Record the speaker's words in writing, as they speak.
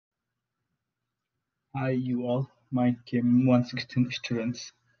Hi, you all, my Chem 116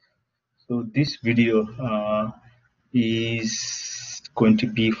 students. So this video is going to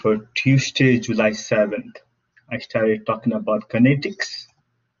be for Tuesday, July 7th. I started talking about kinetics,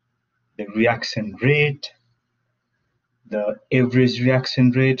 the reaction rate, the average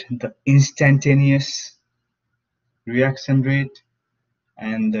reaction rate, the instantaneous reaction rate,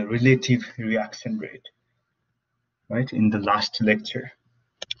 and the relative reaction rate, right, in the last lecture.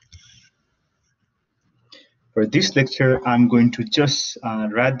 For this lecture, I'm going to just,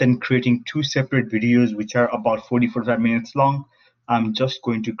 rather than creating two separate videos, which are about 45 minutes long, I'm just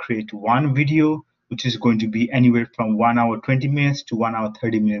going to create one video, which is going to be anywhere from 1 hour 20 minutes to 1 hour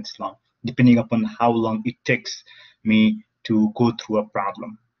 30 minutes long, depending upon how long it takes me to go through a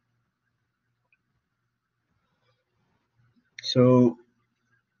problem. So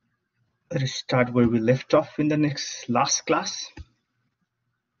let's start where we left off in the last class.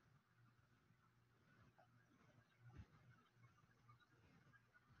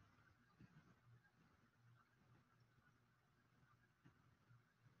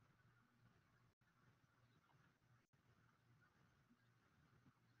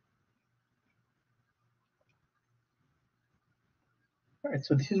 All right,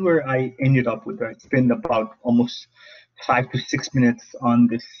 so this is where I ended up with. I spent about almost 5 to 6 minutes on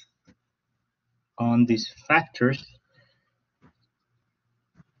these factors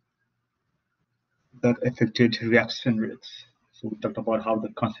that affected reaction rates. So we talked about how the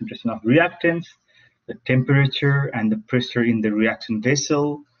concentration of reactants, the temperature and the pressure in the reaction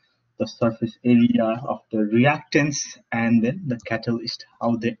vessel, the surface area of the reactants, and then the catalyst,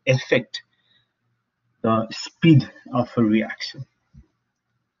 how they affect the speed of a reaction,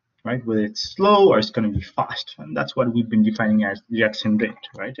 right? Whether it's slow or it's going to be fast. And that's what we've been defining as reaction rate,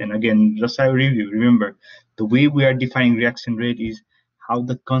 right? And again, just a review, remember, the way we are defining reaction rate is how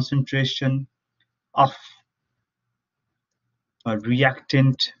the concentration of a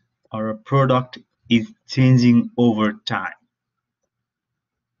reactant or a product is changing over time,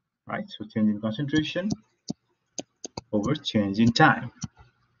 right? So change in concentration over change in time.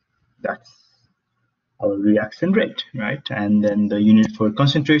 That's our reaction rate, right? And then the unit for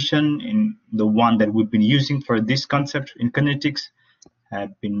concentration, in the one that we've been using for this concept in kinetics,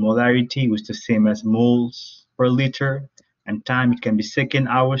 have been molarity, which is the same as moles per liter, and time, it can be second,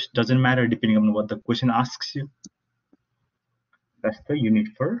 hours, doesn't matter depending on what the question asks you. That's the unit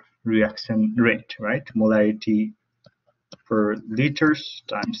for reaction rate, right? Molarity per liters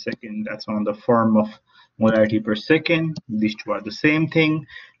times second. That's on the form of molarity per second. These two are the same thing.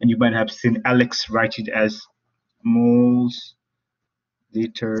 And you might have seen Alex write it as moles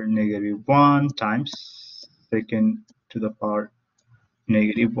liter -1 times second to the power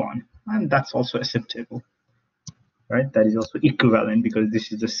 -1. And that's also acceptable, right? That is also equivalent because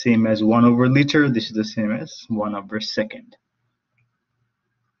this is the same as 1 over liter. This is the same as 1 over second.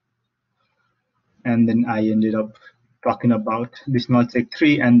 And then I ended up talking about this Maltec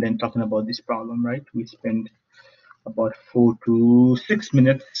 3 and then talking about this problem, right? We spent about 4 to 6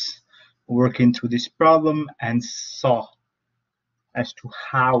 minutes working through this problem and saw as to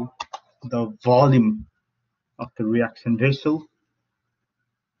how the volume of the reaction vessel,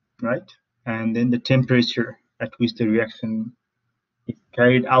 right, and then the temperature at which the reaction is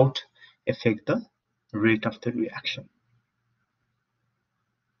carried out affect the rate of the reaction.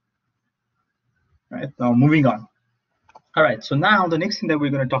 Right, now moving on. All right, so now the next thing that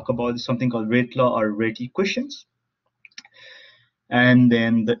we're going to talk about is something called rate law or rate equations, and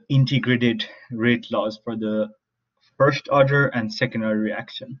then the integrated rate laws for the first order and second order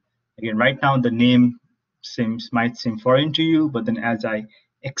reaction. Again, right now the name might seem foreign to you, but then as I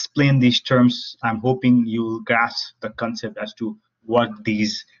explain these terms, I'm hoping you'll grasp the concept as to what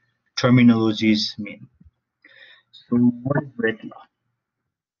these terminologies mean. So what is rate law?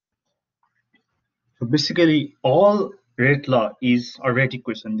 So basically all rate law is, or rate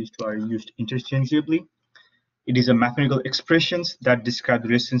equation, these two are used interchangeably. It is a mathematical expressions that describe the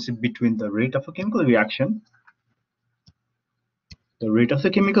relationship between the rate of a chemical reaction,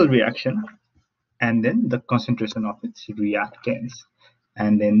 and then the concentration of its reactants,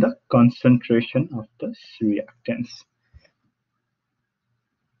 and then the concentration of the reactants.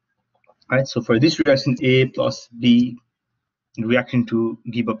 All right, so for this reaction A plus B reacting to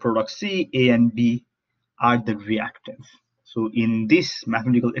give a product C, A and B are the reactants. So in this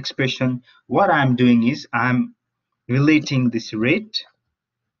mathematical expression, what I'm doing is I'm relating this rate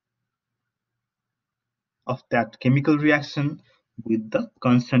of that chemical reaction with the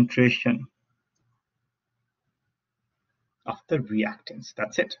concentration of the reactants.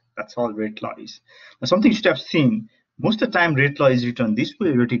 That's it. That's all rate law is. Now something you should have seen, most of the time rate law is written this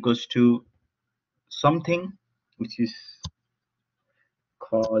way, rate equals to something which is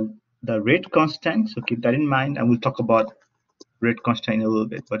called the rate constant. So keep that in mind, and we'll talk about rate constant in a little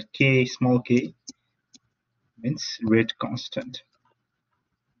bit. But K, small k, means rate constant.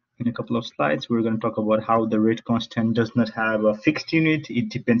 In a couple of slides, we're going to talk about how the rate constant does not have a fixed unit. It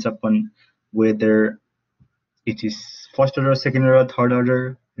depends upon whether it is first order, second order, third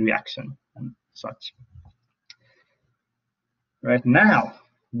order reaction and such. Right now,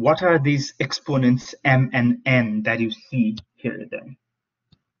 what are these exponents m and n that you see here then?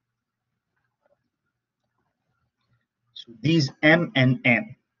 So these m and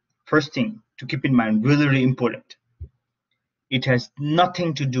n, first thing to keep in mind, really, really important. It has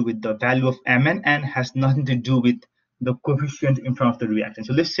nothing to do with the value of m and n, has nothing to do with the coefficient in front of the reaction.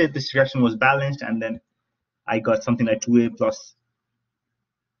 So let's say this reaction was balanced and then I got something like 2a plus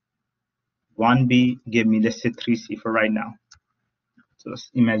 1b gave me, let's say, 3c for right now. So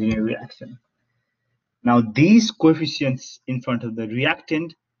it's imaginary reaction. Now these coefficients in front of the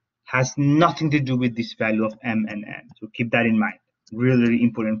reactant has nothing to do with this value of m and n. So keep that in mind. Really, really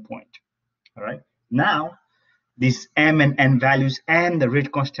important point. All right. Now these m and n values and the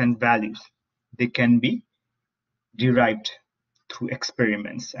rate constant values, they can be derived through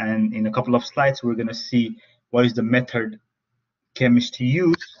experiments. And in a couple of slides, we're going to see what is the method chemists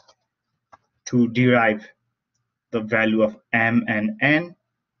use to derive the value of m and n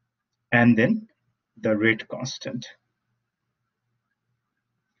and then the rate constant.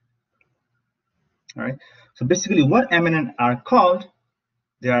 All right. So basically what m and n are called,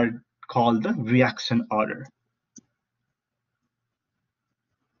 they are called the reaction order.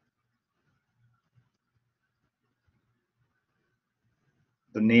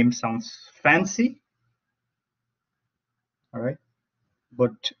 The name sounds fancy, all right,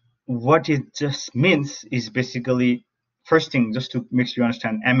 but what it just means is basically, first thing, just to make sure you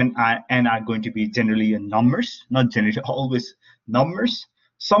understand, m and n are going to be generally numbers, not generally always numbers.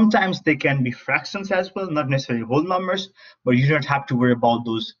 Sometimes they can be fractions as well, not necessarily whole numbers, but you don't have to worry about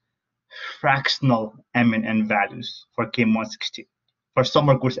those fractional m and n values for Chem 160 for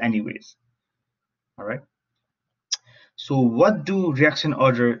summer course anyways. All right. So what do reaction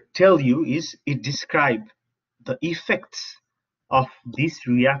order tell you is it describe the effects of these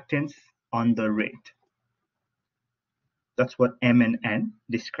reactants on the rate. That's what m and n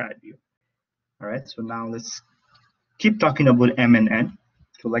describe you. All right. So now let's keep talking about m and n.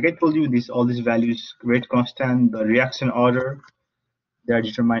 So like I told you, all these values, rate constant, the reaction order, they are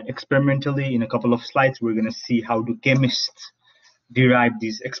determined experimentally. In a couple of slides, we're going to see how do chemists derive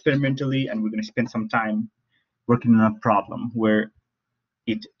these experimentally, and we're going to spend some time working on a problem where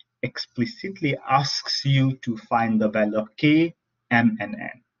it explicitly asks you to find the value of K, M, and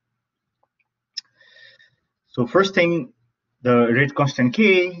N. So first thing, the rate constant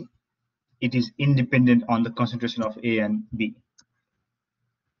K, it is independent on the concentration of A and B.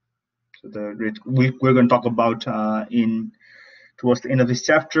 So the rate, we're going to talk about towards the end of this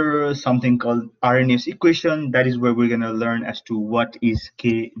chapter, something called Arrhenius equation. That is where we're going to learn as to what is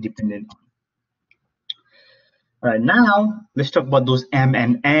K dependent on. All right, now let's talk about those M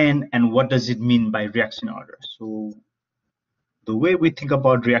and N and what does it mean by reaction order. So the way we think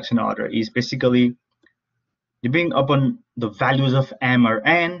about reaction order is basically, depending upon the values of M or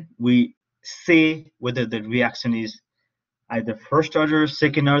N, we say whether the reaction is either first order,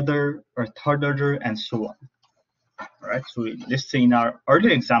 second order, or third order, and so on. All right, so let's say in our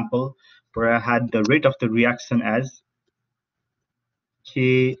earlier example, where I had the rate of the reaction as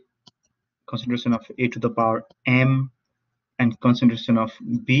K, concentration of A to the power M, and concentration of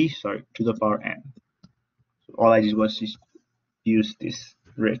B, to the power N. So all I did was just use this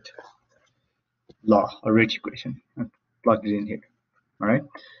rate law or rate equation and plug it in here. All right.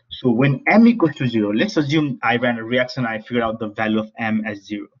 So when M equals to 0, let's assume I ran a reaction, I figured out the value of M as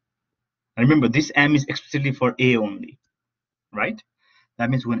 0. And remember, this M is explicitly for A only, right? That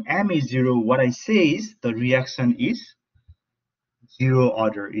means when M is 0, what I say is the reaction is zero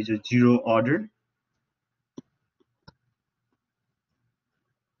order, is a zero order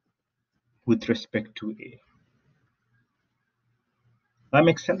with respect to A. That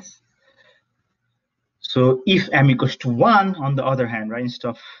makes sense? So if M equals to 1, on the other hand, right, instead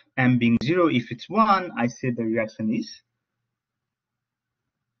of M being 0, if it's 1, I say the reaction is,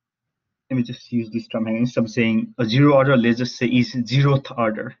 let me just use this term, and instead of saying a zero order, let's just say is 0th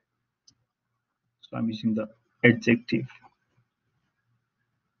order. So I'm using the adjective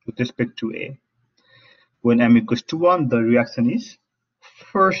with respect to A. When M equals to 1, the reaction is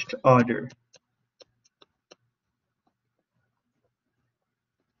first order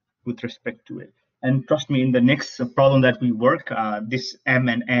with respect to A. And trust me, in the next problem that we work, this M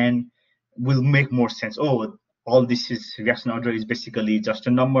and N will make more sense. Oh, all this is reaction order is basically just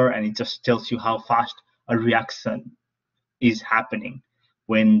a number, and it just tells you how fast a reaction is happening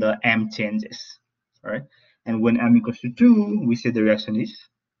when the M changes, right? And when M equals to 2, we say the reaction is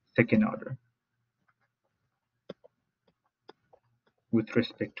second order with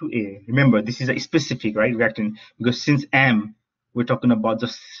respect to A. Remember, this is a specific, right, reactant, because since M, we're talking about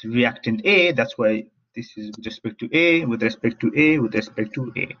just reactant A, that's why this is with respect to A, with respect to A, with respect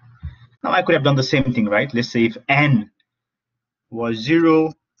to A. Now I could have done the same thing, right? Let's say if N was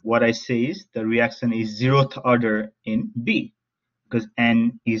 0, what I say is the reaction is 0th order in B, because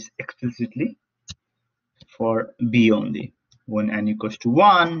N is explicitly for B only. When N equals to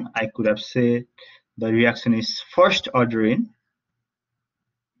 1, I could have said the reaction is first order in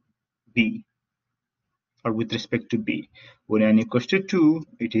B, or with respect to B. When N equals to 2,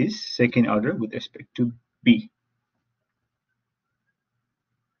 it is second order with respect to B.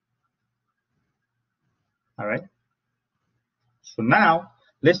 All right. So now,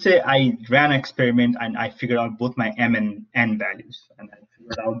 let's say I ran an experiment and I figured out both my M and N values. And I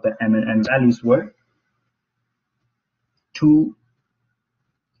figured out the M and N values were 2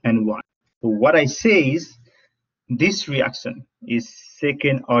 and 1. So what I say is this reaction is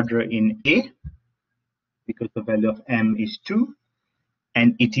second order in A because the value of M is 2,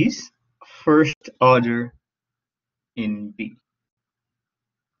 and it is first order in B.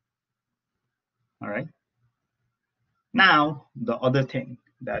 All right. Now, the other thing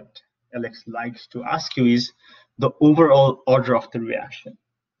that Alex likes to ask you is the overall order of the reaction.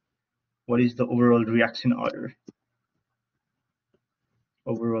 What is the overall reaction order?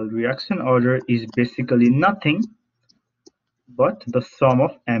 Overall reaction order is basically nothing but the sum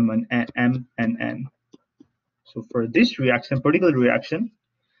of M and N. So for this reaction, particular reaction,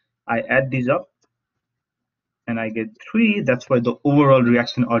 I add these up and I get 3. That's why the overall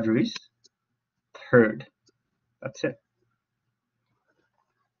reaction order is third. That's it.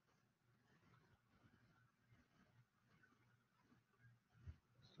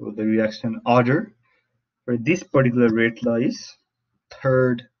 So the reaction order for this particular rate law is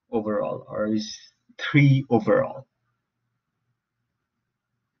third overall, or is 3 overall.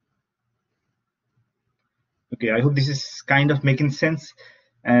 Okay, I hope this is kind of making sense.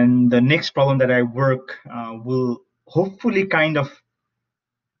 And the next problem that I work will hopefully kind of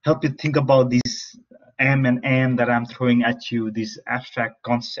help you think about these M and N that I'm throwing at you, these abstract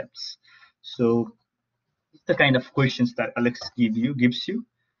concepts. So the kind of questions that Alex gives you,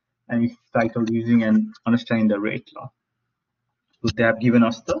 and it's titled Using and Understanding the Rate Law. So they have given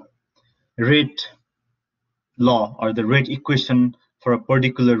us the rate law or the rate equation for a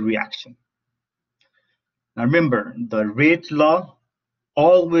particular reaction. Now remember, the rate law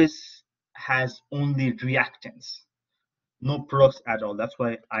always has only reactants, no products at all. That's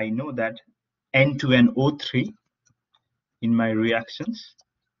why I know that N2NO3 in my reactions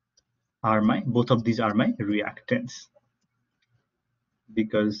are both of these are my reactants.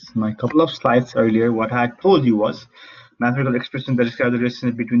 Because my couple of slides earlier, what I told you was mathematical expression that describes the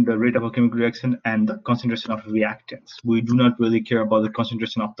relationship between the rate of a chemical reaction and the concentration of reactants. We do not really care about the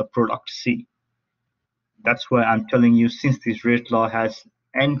concentration of the product C. That's why I'm telling you, since this rate law has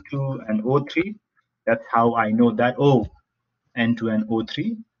N2 and O3, that's how I know that, oh, N2 and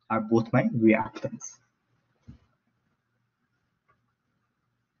O3 are both my reactants.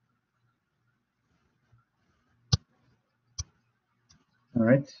 All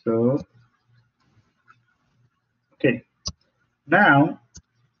right, so, okay. Now,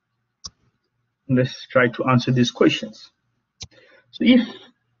 let's try to answer these questions. So if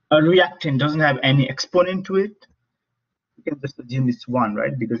a reactant doesn't have any exponent to it, you can just assume it's 1,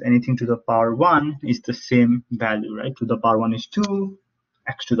 right? Because anything to the power 1 is the same value, right? To the power 1 is 2,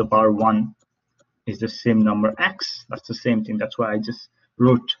 x to the power 1 is the same number x. That's the same thing. That's why I just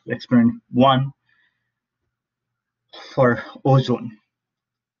wrote experiment 1 for ozone.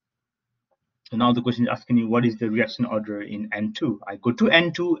 So now the question is asking you, what is the reaction order in N2? I go to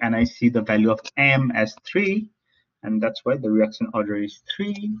N2 and I see the value of M as 3, and that's why the reaction order is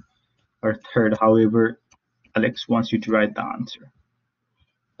 3 or third. However, Alex wants you to write the answer.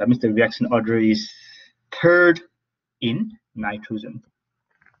 That means the reaction order is third in nitrogen.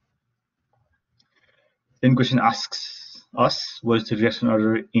 Then question asks us, what is the reaction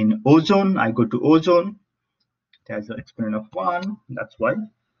order in ozone? I go to ozone. It has an exponent of 1. That's why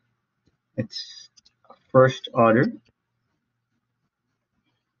it's first order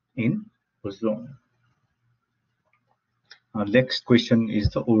in ozone. Our next question is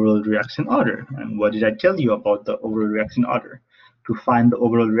the overall reaction order. And what did I tell you about the overall reaction order? To find the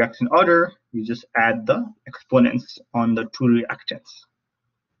overall reaction order, you just add the exponents on the two reactants.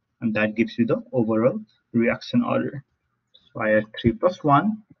 and that gives you the overall reaction order. So I add 3 plus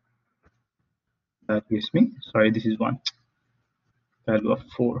 1, that gives me, sorry, this is 1, value of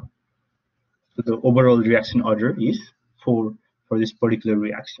 4. So the overall reaction order is 4 for this particular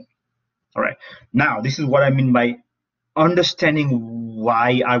reaction. All right, now this is what I mean by understanding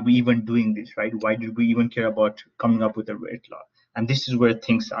why are we even doing this, right? Why did we even care about coming up with a rate law? And this is where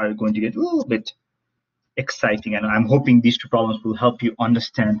things are going to get a little bit exciting, and I'm hoping these two problems will help you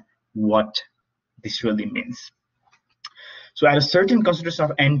understand what this really means. So at a certain concentration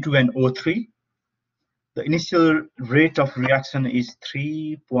of N2 and O3, the initial rate of reaction is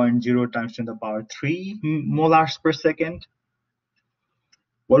 3.0 times 10 to the power 3 molars per second.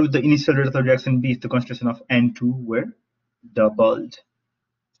 What would the initial rate of the reaction be if the concentration of N2 were doubled?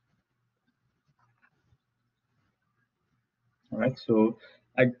 All right, so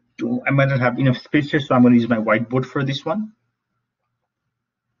I might not have enough space here, so I'm going to use my whiteboard for this one.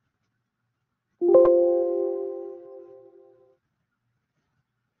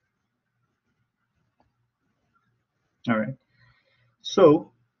 All right,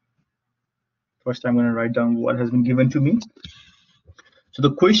 so first I'm going to write down what has been given to me. So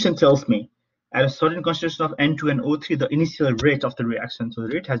the question tells me at a certain concentration of N2 and O3, the initial rate of the reaction. So the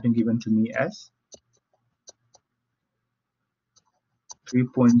rate has been given to me as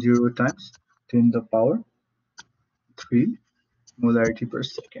 3.0 times 10 to the power 3 molarity per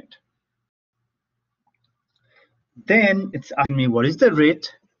second. Then it's asking me what is the rate.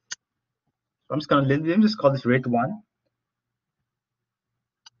 So I'm just going to let me just call this rate 1.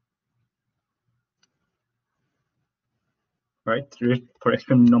 Right, rate for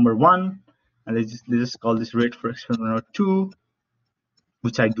experiment number 1, and let's just call this rate for experiment number 2,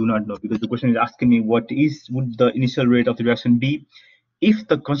 which I do not know, because the question is asking me what would the initial rate of the reaction be if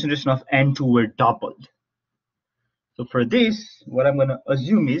the concentration of N2 were doubled. So for this, what I'm going to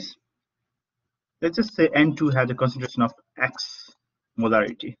assume is, let's just say N2 has a concentration of X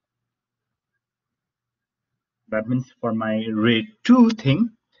molarity. That means for my rate 2 thing,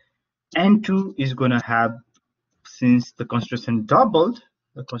 N2 is going to have, since the concentration doubled,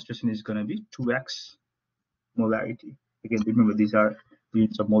 the concentration is going to be 2x molarity. Again, remember these are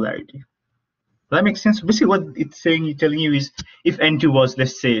units of molarity. Does that make sense? Basically, what it's telling you is, if N2 was,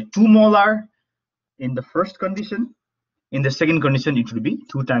 let's say, 2 molar in the first condition, in the second condition it would be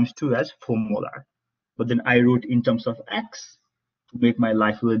 2 times 2 as 4 molar. But then I wrote in terms of x to make my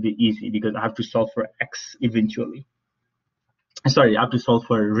life a little bit easy, because I have to solve for x eventually. Sorry, I have to solve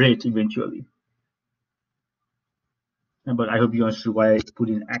for a rate eventually. But I hope you understood why I put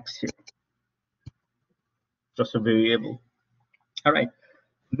in x here. Just a variable. All right.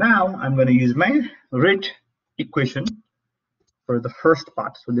 Now I'm going to use my rate equation for the first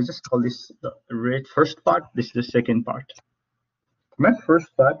part. So let's just call this the rate first part. This is the second part. For my first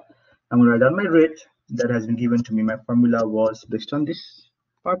part, I'm going to write down my rate that has been given to me. My formula was based on this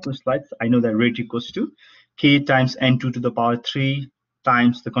PowerPoint slides. I know that rate equals to K times N2 to the power 3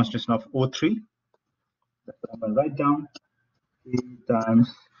 times the concentration of O3. That's what I'm going to write down. K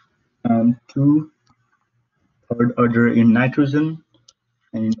times N2, third order in nitrogen,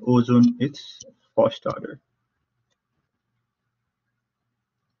 and in ozone it's first order.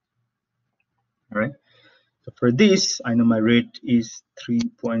 All right, so for this I know my rate is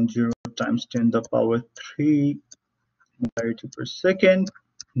 3.0 times 10 to the power 3 molarity per second.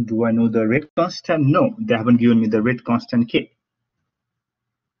 Do I know the rate constant? No, they haven't given me the rate constant K.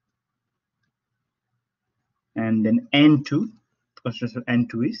 And then N2, concentration of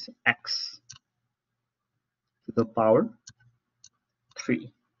N2 is X to the power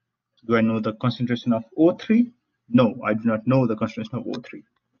 3. Do I know the concentration of O3? No, I do not know the concentration of O3.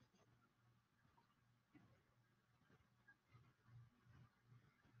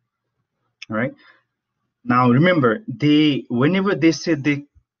 All right. Now remember, whenever they say they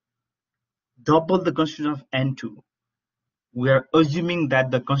double the concentration of N2, we are assuming that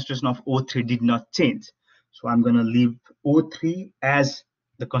the concentration of O3 did not change. So I'm going to leave O3 as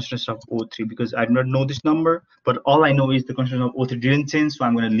the concentration of O3, because I do not know this number, but all I know is the concentration of O3 didn't change, so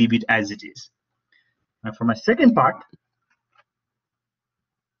I'm going to leave it as it is. Now for my second part,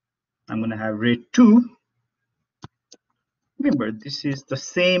 I'm going to have rate 2. Remember, this is the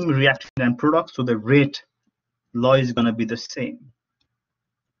same reaction and product, so the rate law is going to be the same.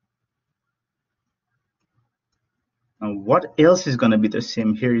 Now what else is going to be the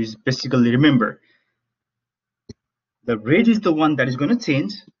same here is basically, remember, the rate is the one that is going to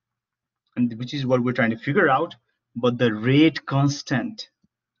change, and which is what we're trying to figure out, but the rate constant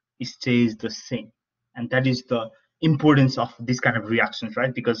stays the same. And that is the importance of this kind of reactions,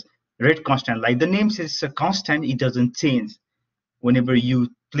 right? Because rate constant, like the name says, it's a constant, it doesn't change. Whenever you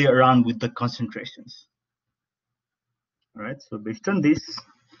play around with the concentrations. All right, so based on this,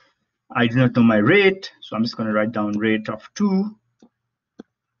 I do not know my rate, so I'm just going to write down rate of 2,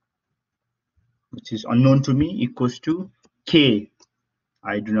 which is unknown to me, equals to K.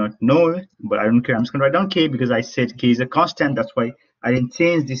 I do not know it, but I don't care. I'm just going to write down K because I said K is a constant. That's why I didn't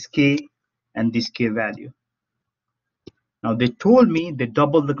change this K and this K value. Now they told me they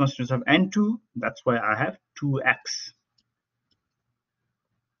doubled the concentration of N2. That's why I have 2x.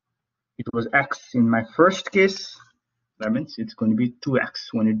 It was x in my first case. That means it's going to be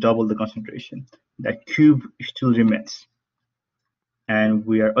 2x when you double the concentration. That cube still remains. And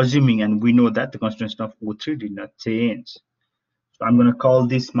we are assuming, and we know that the concentration of O3 did not change. So I'm going to call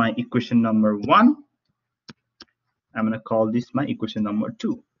this my equation number 1. I'm going to call this my equation number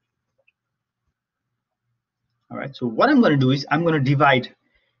 2. All right, so what I'm going to do is I'm going to divide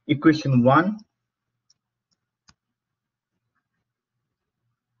equation 1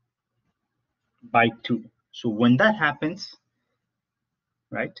 by 2. So when that happens,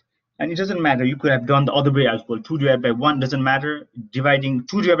 right, and it doesn't matter, you could have done the other way as well. 2 divided by 1 doesn't matter. Dividing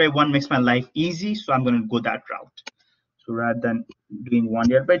 2 divided by 1 makes my life easy, so I'm going to go that route. So rather than doing 1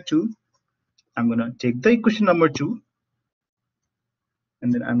 divided by 2, I'm going to take the equation number 2,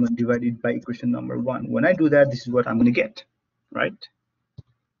 and then I'm going to divide it by equation number 1. When I do that, this is what I'm going to get, right?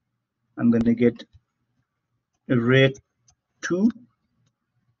 I'm going to get rate 2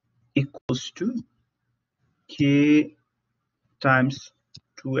 equals to K times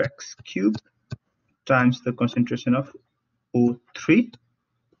 2x cubed times the concentration of O3 .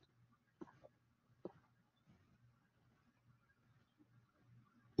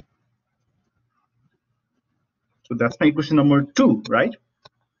 So that's my equation number 2, right?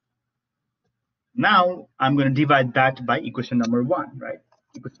 Now I'm going to divide that by equation number 1, right?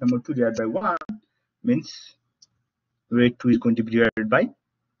 Equation number 2 divided by 1 means rate 2 is going to be divided by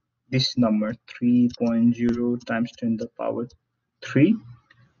this number, 3.0 times 10 to the power 3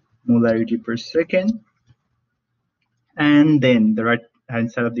 molarity per second. And then the right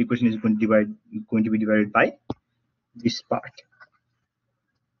hand side of the equation is going to be divided by this part,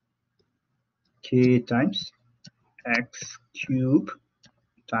 K times x cube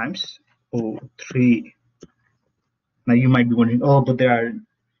times O3. Now you might be wondering, oh, but there are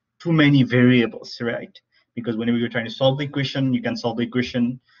too many variables, right? Because whenever you're trying to solve the equation, you can solve the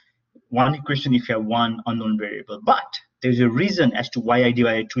equation, one equation, if you have one unknown variable. But there's a reason as to why I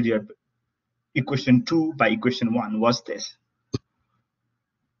divided equation 2 by equation 1 was this.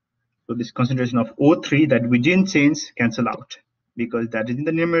 So this concentration of O3 that we didn't change cancel out, because that is in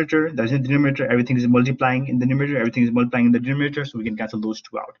the numerator, that's in the denominator, everything is multiplying in the numerator, everything is multiplying in the denominator, so we can cancel those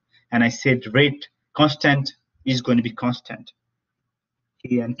two out. And I said rate constant is going to be constant.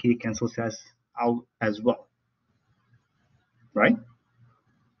 K and K cancels out as well, right?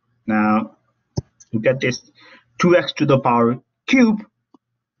 Now look at this, 2x to the power cube,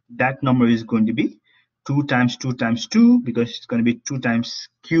 that number is going to be 2 times 2 times 2, because it's going to be 2 times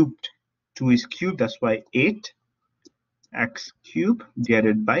cubed. 2 is cubed, that's why 8 x cubed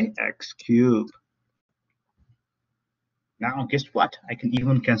divided by x cubed. Now guess what? I can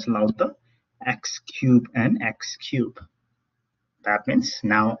even cancel out the x cubed and x cubed. That means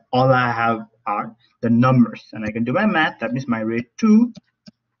now all I have are the numbers, and I can do my math. That means my rate 2,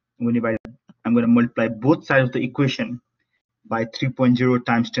 I'm going to multiply both sides of the equation by 3.0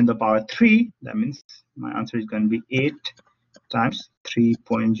 times 10 to the power 3. That means my answer is going to be 8 times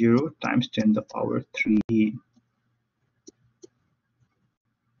 3.0 times 10 to the power 3.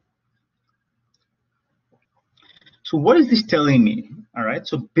 So what is this telling me? All right,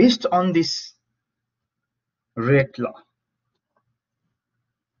 so based on this rate law,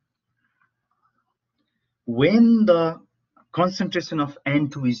 when the concentration of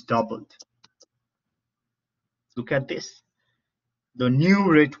N2 is doubled, look at this, the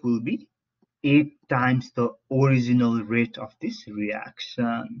new rate will be 8 times the original rate of this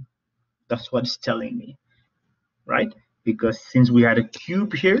reaction. That's what it's telling me, right? Because since we had a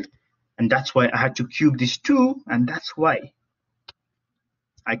cube here, and that's why I had to cube this 2, and that's why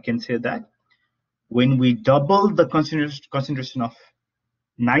I can say that when we double the concentration of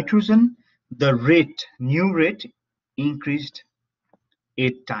nitrogen, the rate, new rate, increased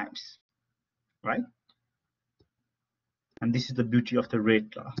 8 times, right? And this is the beauty of the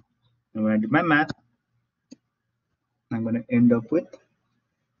rate law. And when I do my math, I'm going to end up with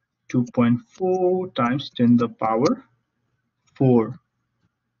 2.4 times 10 to the power 4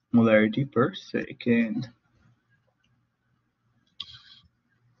 molarity per second.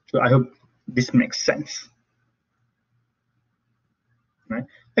 So I hope this makes sense, right?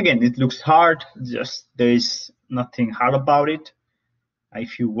 Again, it looks hard, just there is nothing hard about it.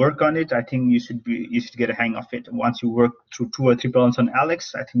 If you work on it, I think you should get a hang of it. Once you work through 2 or 3 problems on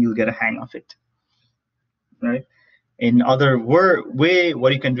Alex, I think you'll get a hang of it, right? In other way,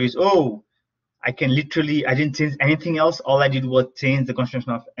 what you can do is, oh, I didn't change anything else. All I did was change the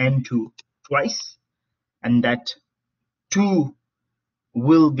concentration of N2 twice, and that 2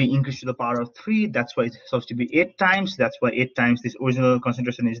 will be increased to the power of 3. That's why it's supposed to be 8 times. That's why 8 times this original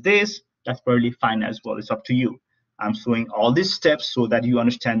concentration is this. That's probably fine as well. It's up to you. I'm showing all these steps so that you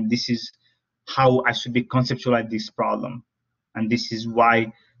understand this is how I should be conceptualize this problem. And this is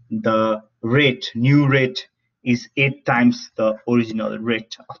why the new rate is 8 times the original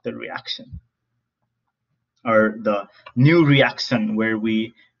rate of the reaction. Or the new reaction where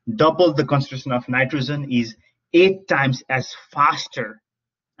we double the concentration of nitrogen is 8 times as faster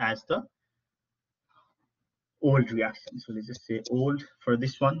as the old reaction. So let's just say old for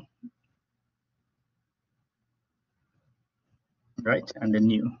this one, right? And the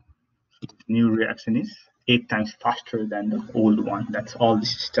new reaction is 8 times faster than the old one. That's all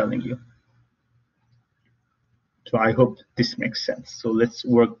this is telling you. So I hope this makes sense. So let's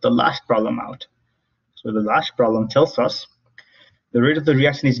work the last problem out. So the last problem tells us the rate of the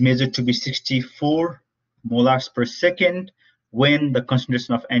reaction is measured to be 64 molars per second when the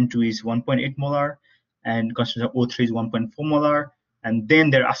concentration of N2 is 1.8 molar and concentration of O3 is 1.4 molar. And then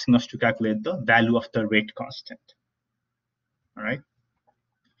they're asking us to calculate the value of the rate constant. All right.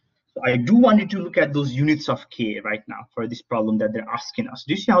 So I do want you to look at those units of K right now for this problem that they're asking us.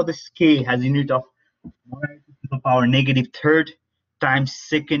 Do you see how this K has a unit of molarity to the power negative third times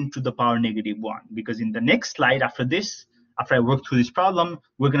second to the power negative 1? Because in the next slide after this, after I work through this problem,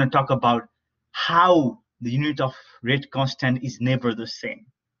 we're going to talk about how the unit of rate constant is never the same.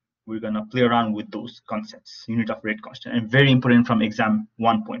 We're going to play around with those concepts, unit of rate constant, and very important from exam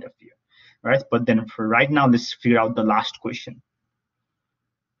 1 point of view. All right, but then for right now, let's figure out the last question.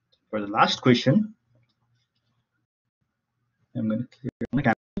 For the last question, I'm going to clear my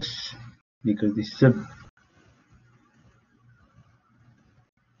canvas because this is a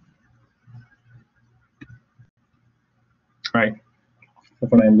right. So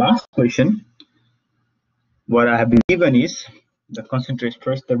for my last question, what I have been given is the concentration.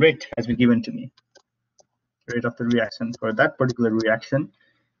 First, the rate has been given to me. Rate of the reaction for that particular reaction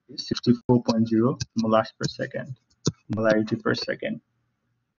is 64.0 molars per second, molarity per second.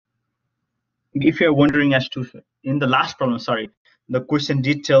 If you're wondering as to, in the last problem, sorry, the question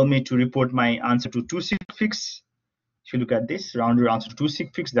did tell me to report my answer to 2 sig fix. If you look at this, round your answer to 2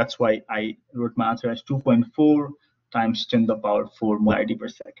 sig fix, that's why I wrote my answer as 2.4 times 10 to the power 4 molarity per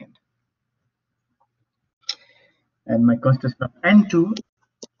second. And my concentration of N2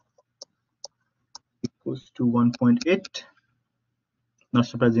 equals to 1.8. Not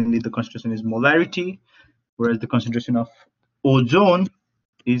surprisingly, the concentration is molarity, whereas the concentration of ozone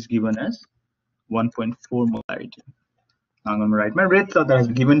is given as 1.4 molarity. Now I'm going to write my rate law that has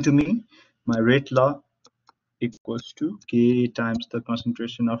been given to me. My rate law equals to K times the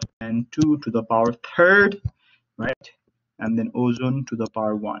concentration of N2 to the power third, right? And then ozone to the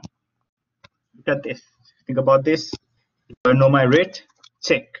power 1. Look at this. Think about this. Do I know my rate?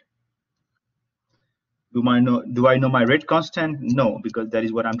 Check. Do I know my rate constant? No, because that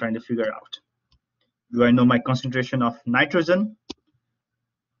is what I'm trying to figure out. Do I know my concentration of nitrogen?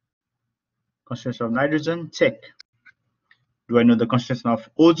 Concentration of nitrogen, check. Do I know the concentration of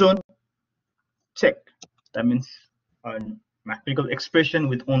ozone? Check. That means a mathematical expression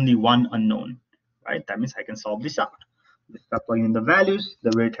with only one unknown, right? That means I can solve this out. Let's start plugging in the values.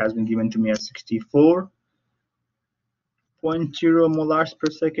 The rate has been given to me as 64.0 molars per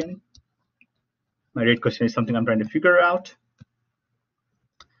second. My rate question is something I'm trying to figure out.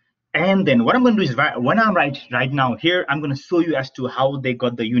 And then what I'm going to do is, when I write right now here, I'm going to show you as to how they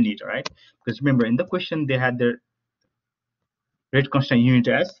got the unit, all right? Because remember, in the question, they had their rate constant unit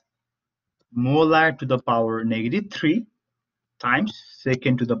as molar to the power negative 3 times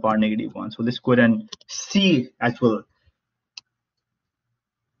second to the power negative 1. So let's go ahead and see as well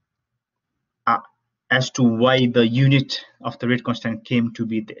as to why the unit of the rate constant came to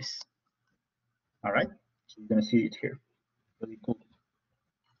be this. All right, so you're going to see it here. Really cool.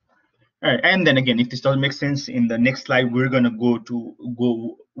 All right, and then again, if this doesn't make sense, in the next slide, we're going to go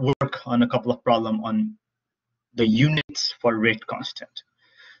work on a couple of problems on the units for rate constant.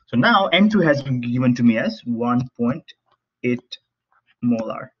 So now N2 has been given to me as 1.8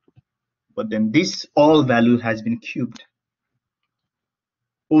 molar, but then this all value has been cubed.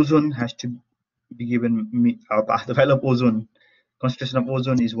 Ozone has to be given me, the value of ozone, concentration of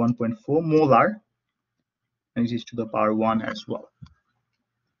ozone is 1.4 molar, and it is to the power 1 as well.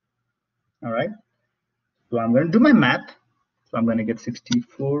 All right, so I'm going to do my math. So I'm going to get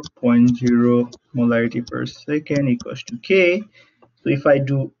 64.0 molarity per second equals to K. So if I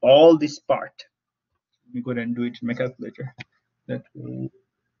do all this part, let me go ahead and do it in my calculator. That will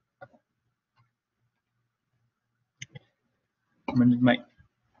my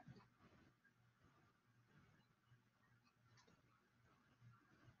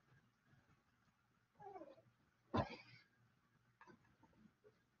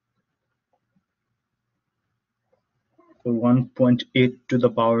so 1.8 to the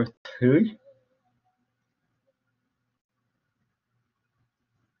power 3.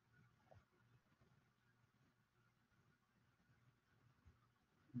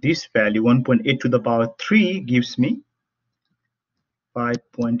 This value 1.8 to the power 3 gives me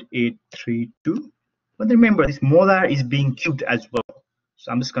 5.832. But remember, this molar is being cubed as well.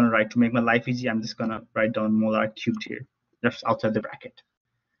 So I'm just going to write, to make my life easy, I'm just going to write down molar cubed here, just outside the bracket.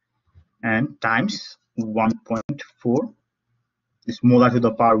 And times 1.4. This molar to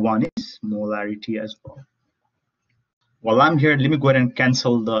the power 1 is molarity as well. While I'm here, let me go ahead and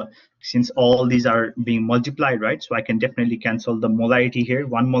cancel since all these are being multiplied, right? So I can definitely cancel the molarity here,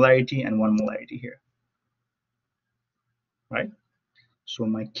 1 molarity and 1 molarity here, right? So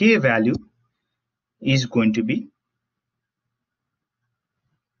my K value is going to be,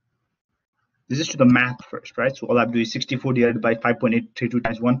 this is to the math first, right? So all I have to do is 64 divided by 5.832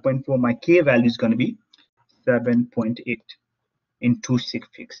 times 1.4. My K value is going to be 7.8 in 2 sig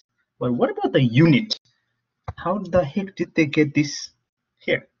figs. But what about the unit? How the heck did they get this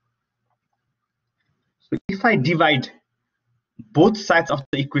here? So if I divide both sides of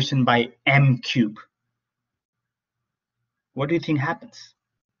the equation by m cube, what do you think happens?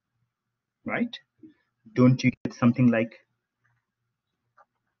 Right? Don't you get something like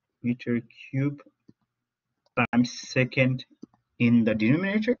meter cube times second in the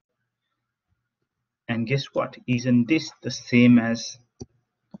denominator? And guess what? Isn't this the same as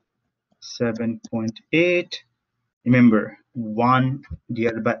 7.8? Remember, 1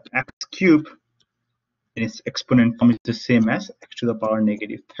 divided by x cube in its exponent form is the same as x to the power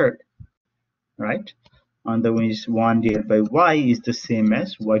negative third, right? And the one is 1 divided by y is the same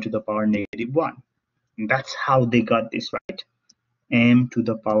as y to the power negative 1. And that's how they got this, right? M to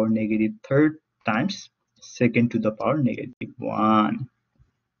the power negative third times second to the power negative 1.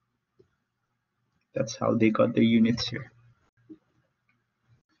 That's how they got the units here.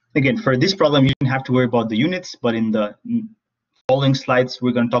 Again, for this problem, you didn't have to worry about the units, but in the following slides,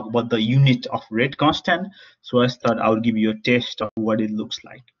 we're going to talk about the unit of rate constant. So I thought I'll give you a taste of what it looks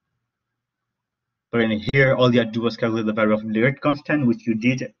like. But in here, all you have to do was calculate the value of the rate constant, which you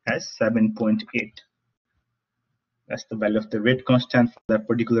did as 7.8. That's the value of the rate constant for that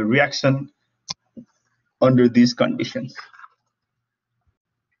particular reaction under these conditions.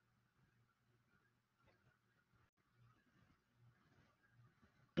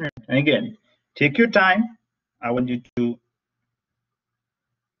 And again, take your time. I want you to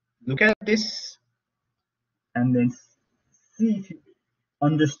look at this and then see if you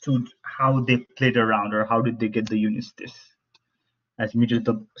understood how they played around, or how did they get the units this as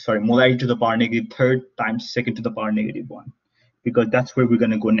molarity to the power negative third times second to the power negative 1, because that's where we're going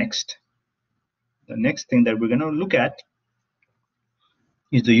to go next. The next thing that we're going to look at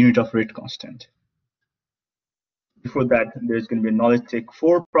is the unit of rate constant. Before that, there's going to be a knowledge check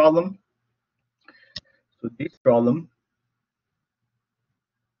 4 problem. So this problem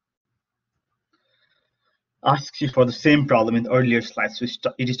asks you for the same problem in the earlier slides. So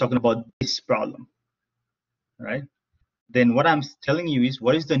it is talking about this problem, right? Then what I'm telling you is,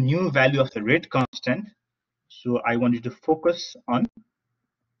 what is the new value of the rate constant? So I want you to focus on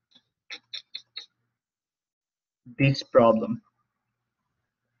this problem.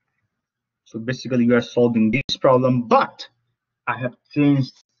 So basically you are solving this problem, but I have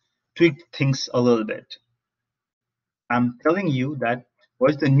tweaked things a little bit. I'm telling you that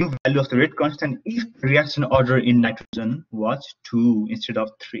what is the new value of the rate constant if the reaction order in nitrogen was 2 instead of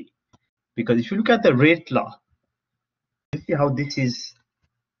 3. Because if you look at the rate law, you see how this is,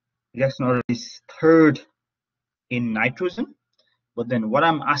 reaction order is third in nitrogen. But then what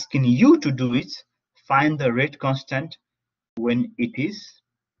I'm asking you to do is find the rate constant when it is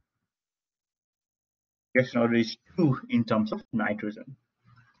reaction order is 2 in terms of nitrogen.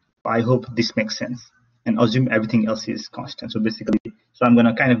 I hope this makes sense, and assume everything else is constant. So basically, so I'm going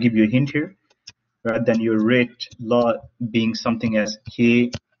to kind of give you a hint here, rather than your rate law being something as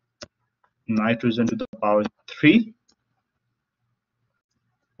K nitrogen to the power 3,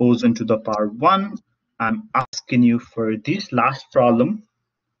 ozone to the power 1. I'm asking you for this last problem,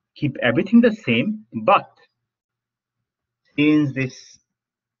 keep everything the same, but change this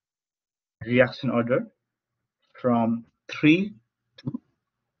reaction order from 3 to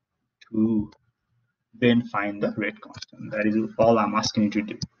 2. Then find the rate constant. That is all I'm asking you to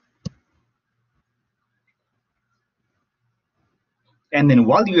do. And then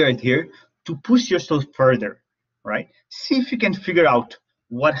while you are here, to push yourself further, right? See if you can figure out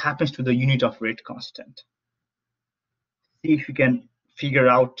what happens to the unit of rate constant. See if you can figure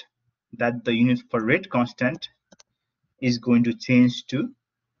out that the unit for rate constant is going to change to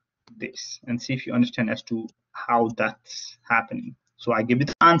this, and see if you understand as to how that's happening. So I give you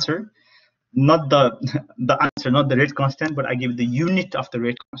the answer, not the answer, not the rate constant, but I give the unit of the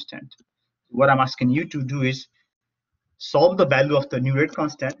rate constant. What I'm asking you to do is solve the value of the new rate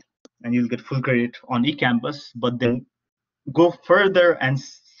constant, and you'll get full credit on eCampus, but then go further and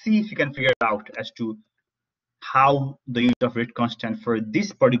see if you can figure out as to how the unit of rate constant for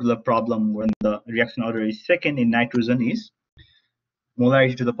this particular problem when the reaction order is second in nitrogen is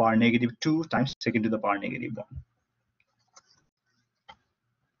molarity to the power -2 times second to the power -1.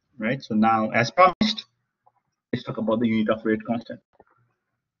 Right, so now as promised, let's talk about the unit of rate constant.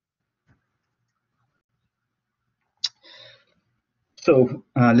 So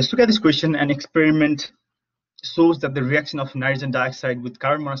let's look at this question. An experiment shows that the reaction of nitrogen dioxide with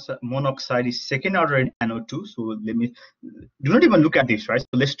carbon monoxide is second order in NO2. So let me do not even look at this, right? So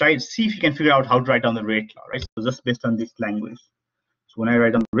let's try to see if you can figure out how to write down the rate law, right? So just based on this language. So when I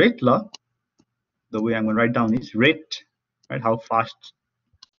write down the rate law, the way I'm going to write down is rate, right? How fast,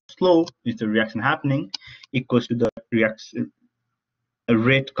 slow is the reaction happening, equals to the reaction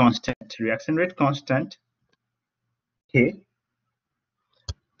rate constant, reaction rate constant, K,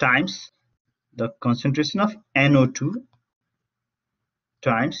 times the concentration of NO2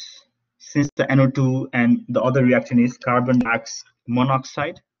 times, since the NO2 and the other reaction is carbon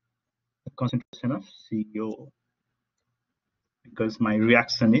monoxide, the concentration of CO, because my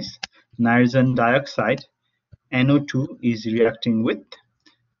reaction is nitrogen dioxide, NO2 is reacting with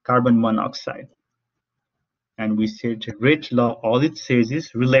carbon monoxide. And we said rate law, all it says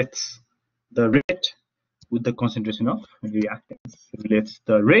is relates the rate with the concentration of reactants, relates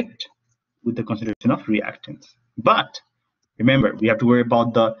the rate with the concentration of reactants. But remember, we have to worry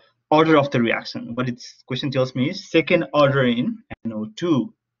about the order of the reaction. What its question tells me is second order in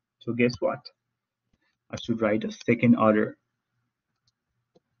NO2. So guess what? I should write a second order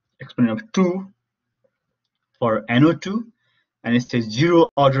exponent of 2 for NO2, and it says 0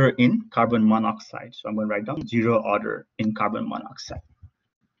 order in carbon monoxide. So I'm going to write down 0 order in carbon monoxide.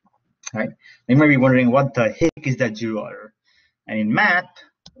 Right? You might be wondering what the heck is that 0 order? And in math,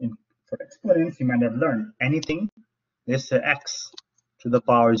 for exponents, you might have learned anything, let's say x to the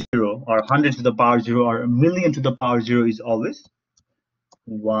power 0 or 100 to the power 0 or a million to the power 0 is always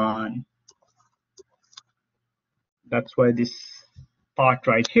 1. That's why this part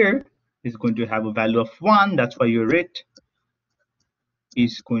right here is going to have a value of 1. That's why your rate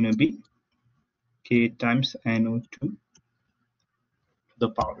is going to be K times NO2 to the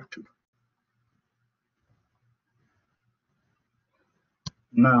power 2.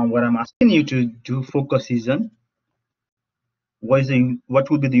 Now, what I'm asking you to do focus is on what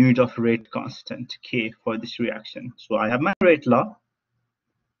would be the unit of rate constant K for this reaction. So I have my rate law.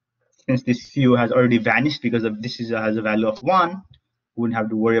 Since this CO has already vanished because of this has a value of 1, we wouldn't have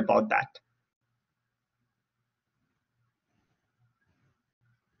to worry about that.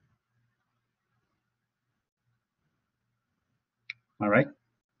 All right.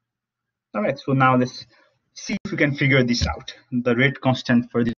 So now let's see if we can figure this out. The rate constant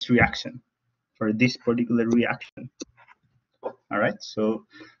for this reaction, for this particular reaction. All right. So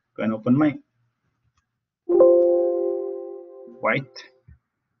go and open my white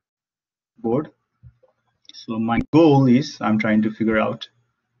board. So my goal is I'm trying to figure out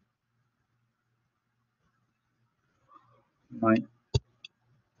my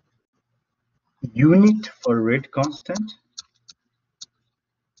unit for rate constant,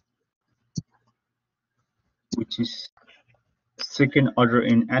 which is second order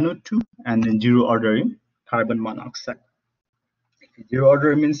in NO2 and then 0 order in carbon monoxide. 0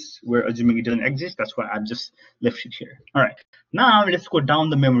 order means we're assuming it doesn't exist. That's why I've just left it here. All right. Now let's go down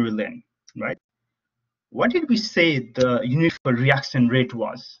the memory lane, right? What did we say the unit for reaction rate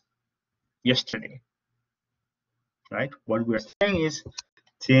was yesterday, right? What we're saying is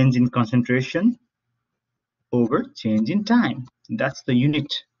change in concentration over change in time. That's the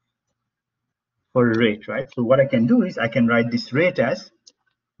unit for rate, right? So what I can do is I can write this rate as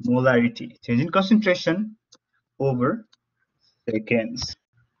molarity, change in concentration over seconds,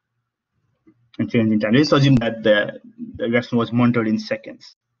 and change in time. Let's assume that the reaction was monitored in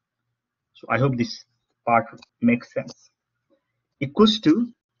seconds. So I hope this part makes sense. Equals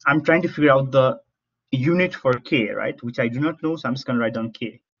to, I'm trying to figure out the unit for K, right, which I do not know, so I'm just going to write down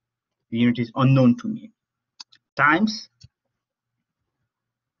K. The unit is unknown to me. Times,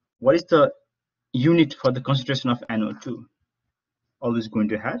 what is the unit for the concentration of NO2? Always going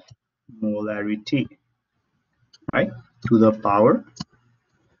to have molarity, right, to the power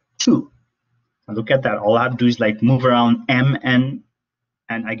 2. Now look at that. All I have to do is like move around m and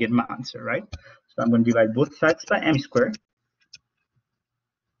I get my answer, right? So I'm going to divide both sides by m squared.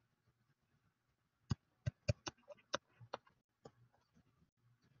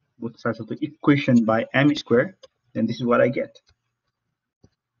 Both sides of the equation by m squared, then this is what I get.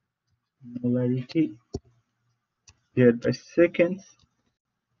 Molarity divided by seconds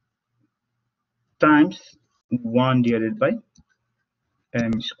times 1 divided by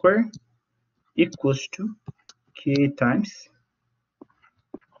m squared equals to K times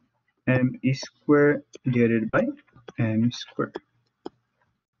m squared divided by m squared.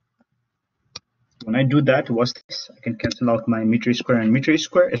 When I do that, what's this? I can cancel out my meter square and meter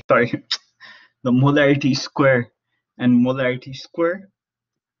square. Sorry, the molarity square and molarity square.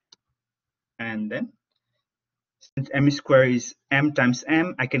 And then, since m square is m times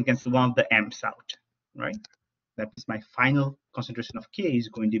m, I can cancel one of the m's out, right? That is my final concentration of K is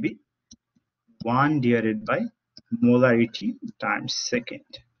going to be 1 divided by molarity times second.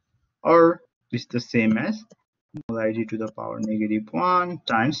 Or it's the same as molarity to the power -1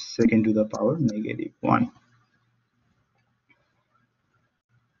 times second to the power -1.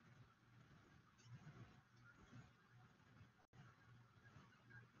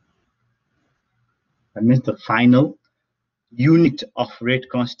 That means the final unit of rate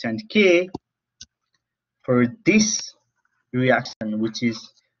constant K for this reaction, which is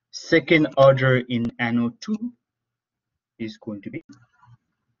second order in NO2, is going to be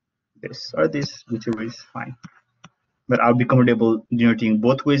this or this, whichever is fine. But I'll be comfortable denoting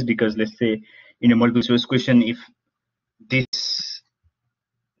both ways because let's say in a multiple choice question, if this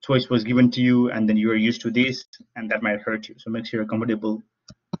choice was given to you and then you are used to this, and that might hurt you. So make sure you're comfortable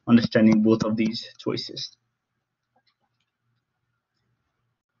understanding both of these choices.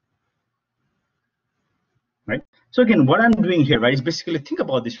 Right. So again, what I'm doing here, right, is basically think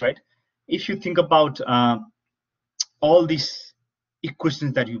about this, right? If you think about all these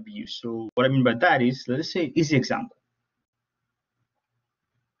equations that you've used. So what I mean by that is, let's say easy example.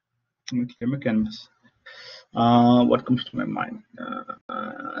 Let me clear my canvas. What comes to my mind?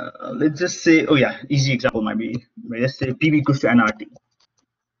 Let's just say, oh yeah, easy example might be, let's say PV equals to nRT.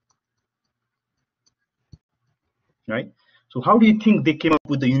 Right? So how do you think they came up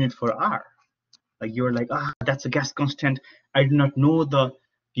with the unit for R? Like you're like, that's a gas constant. I do not know the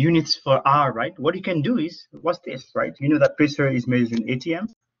units for R, right? What you can do is, what's this, right? You know that pressure is measured in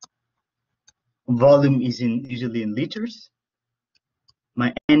ATM. Volume is usually in liters.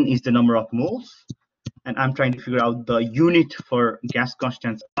 My N is the number of moles. And I'm trying to figure out the unit for gas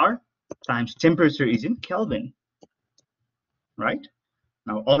constants R times temperature is in Kelvin, right?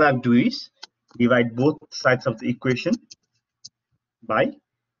 Now all I have to do is divide both sides of the equation by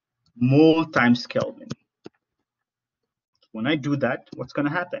mole times Kelvin. When I do that, what's going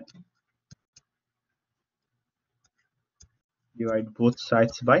to happen? Divide both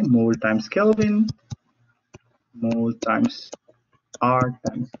sides by mole times Kelvin, mole times R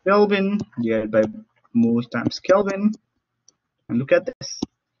times Kelvin, divided by mole times Kelvin. And look at this.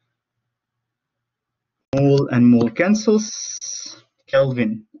 Mole and mole cancels.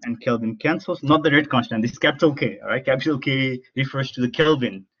 Kelvin and Kelvin cancels. Not the rate constant. This is capital K. All right. Capital K refers to the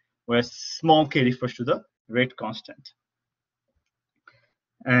Kelvin, whereas small k refers to the rate constant.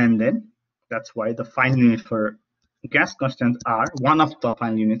 And then that's why the final unit for gas constant R, one of the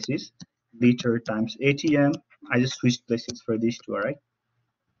final units is liter times ATM. I just switched places for these two, all right?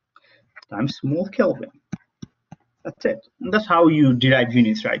 Times mole Kelvin. That's it. And that's how you derive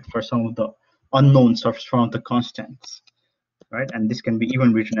units, right? For some of the unknowns or some of the constants, right? And this can be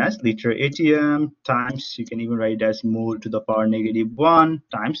even written as liter ATM times, you can even write it as mole to the power -1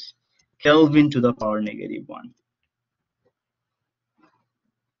 times Kelvin to the power -1.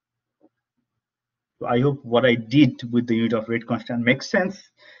 So I hope what I did with the unit of rate constant makes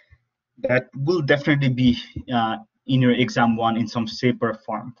sense. That will definitely be in your exam 1 in some shape or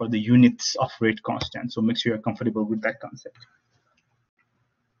form for the units of rate constant. So make sure you're comfortable with that concept.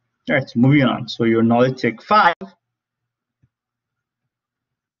 All right, so moving on. So your knowledge check 5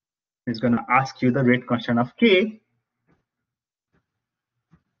 is going to ask you the rate constant of K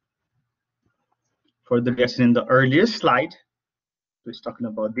for the reaction in the earlier slide. So it's talking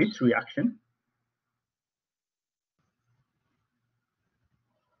about this reaction.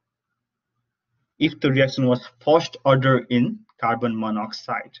 If the reaction was first order in carbon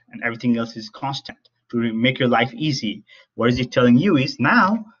monoxide and everything else is constant, to make your life easy, what is it telling you is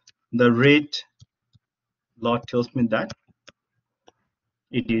now the rate law tells me that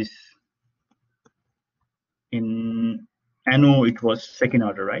it is in NO, it was second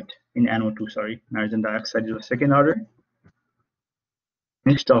order, right? In NO2, sorry, nitrogen dioxide is second order.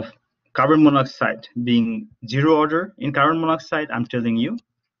 Instead of carbon monoxide being zero order in carbon monoxide, I'm telling you,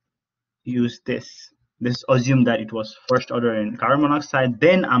 use this. Let's assume that it was first order in carbon monoxide.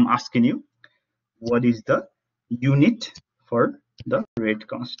 Then I'm asking you, what is the unit for the rate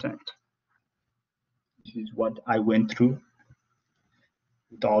constant? This is what I went through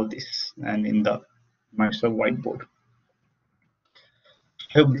with all this and in the Microsoft whiteboard.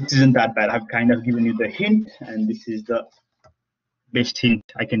 I hope this isn't that bad. I've kind of given you the hint, and this is the best hint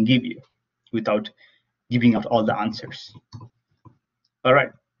I can give you without giving out all the answers. All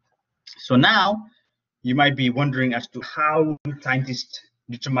right. So now you might be wondering as to how scientists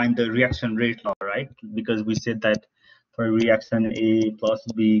determine the reaction rate law, right? Because we said that for reaction A plus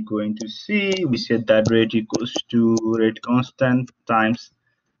B going to C, we said that rate equals to rate constant times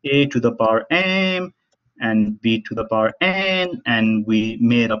A to the power m and B to the power n, and we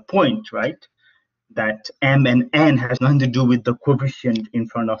made a point, right? That m and n has nothing to do with the coefficient in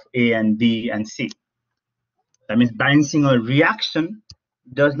front of A and B and C. That means balancing a reaction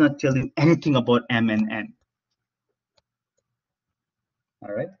does not tell you anything about m and n.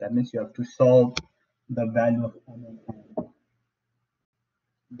 All right, that means you have to solve the value of m and n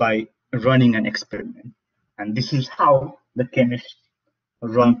by running an experiment. And this is how the chemist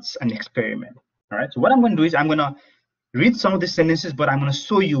runs an experiment. All right, so what I'm going to do is I'm going to read some of the sentences, but I'm going to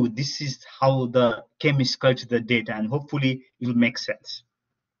show you this is how the chemist collects the data, and hopefully it will make sense.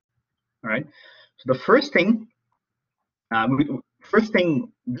 All right, so the first thing,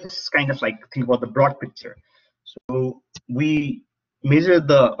 this kind of like think about the broad picture. So we measure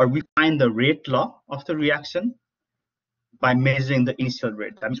we find the rate law of the reaction by measuring the initial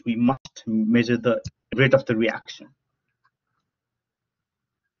rate. That means we must measure the rate of the reaction.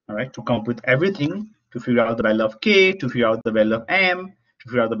 All right, to come up with everything, to figure out the value of K, to figure out the value of M, to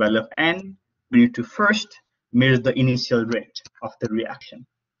figure out the value of N, we need to first measure the initial rate of the reaction.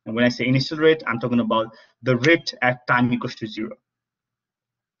 And when I say initial rate, I'm talking about the rate at time equals to 0.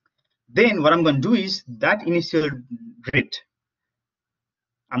 Then what I'm going to do is that initial rate,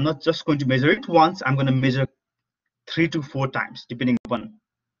 I'm not just going to measure it once, I'm going to measure 3 to 4 times, depending upon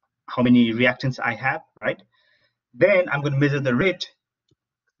how many reactants I have, right? Then I'm going to measure the rate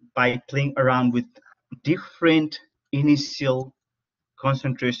by playing around with different initial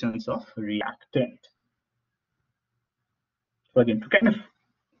concentrations of reactant. So again, to kind of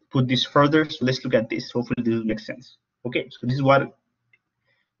put this further, so let's look at this. Hopefully this will make sense. Okay, so this is what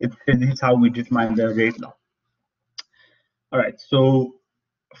this is how we determine the rate law. All right, so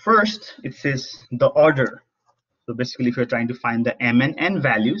first it says the order. So basically, if you're trying to find the m and n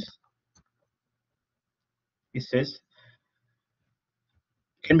values, it says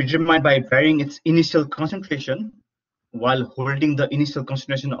can be determined by varying its initial concentration while holding the initial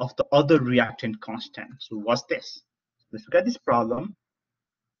concentration of the other reactant constant. So what's this? Let's look at this problem.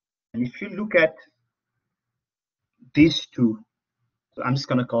 And if you look at these two, so I'm just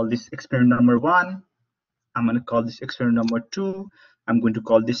going to call this experiment number 1. I'm going to call this experiment number 2. I'm going to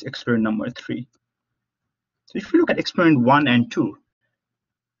call this experiment number 3. So if you look at experiment 1 and 2,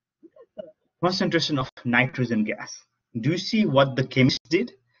 concentration of nitrogen gas. Do you see what the chemist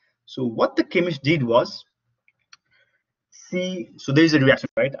did? So what the chemist did was, so there is a reaction,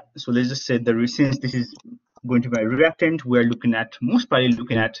 right? So let's just say since this is going to be a reactant, we're most probably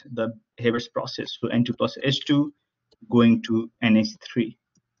looking at the Haber's process. So N2 plus H2 going to NH3.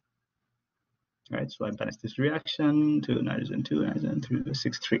 All right, so I balance this reaction to nitrogen 2, nitrogen 3 to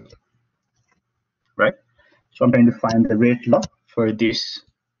 6,3. Right? So I'm trying to find the rate law for this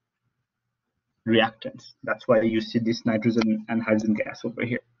reactants. That's why you see this nitrogen and hydrogen gas over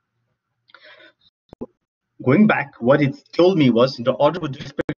here. So going back, what it told me was the order with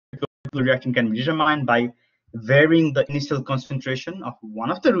respect to the reaction can be determined by varying the initial concentration of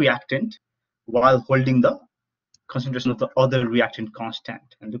one of the reactant while holding the concentration of the other reactant constant.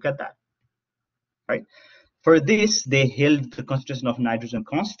 And look at that. Right? For this, they held the concentration of nitrogen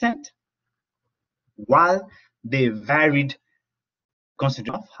constant while they varied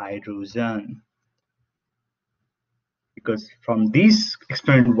concentration of hydrogen. Because from these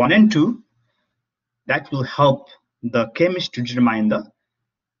experiment 1 and 2, that will help the chemist to determine the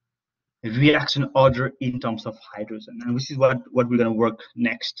reaction order in terms of hydrogen. And this is what we're going to work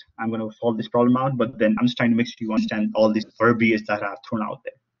next. I'm going to solve this problem out, but then I'm just trying to make sure you understand all these verbiage that I've thrown out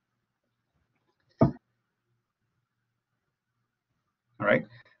there. All right.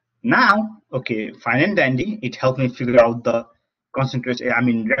 Now, okay, fine and dandy. It helped me figure out the concentration,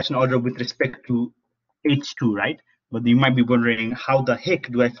 reaction order with respect to H2, right? But you might be wondering, how the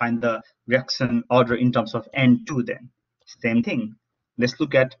heck do I find the reaction order in terms of N2 then? Same thing. Let's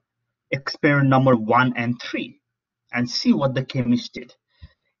look at experiment number 1 and 3 and see what the chemists did.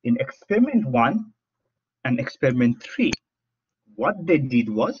 In experiment 1 and experiment 3, what they did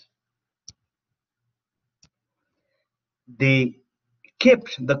was they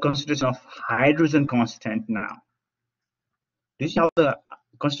kept the concentration of hydrogen constant now. Do you see how the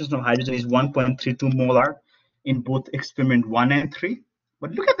concentration of hydrogen is 1.32 molar in both experiment 1 and 3?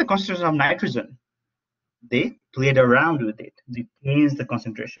 But look at the concentration of nitrogen. They played around with it. They changed the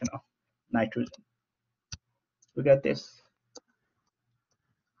concentration of nitrogen. Look at this.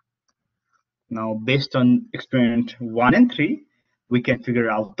 Now, based on experiment 1 and 3, we can figure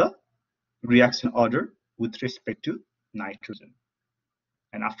out the reaction order with respect to nitrogen.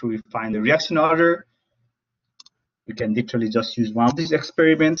 And after we find the reaction order, we can literally just use one of these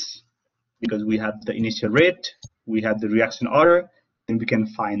experiments because we have the initial rate, we have the reaction order, then we can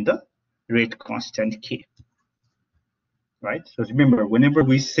find the rate constant K. Right? So remember, whenever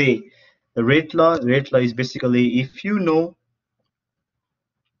we say the rate law is basically if you know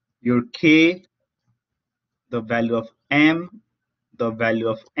your K, the value of M, the value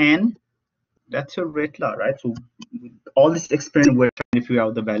of N, that's your rate law, right? So all this experiment, we're trying to figure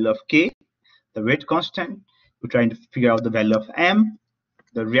out the value of K, the rate constant, we're trying to figure out the value of M,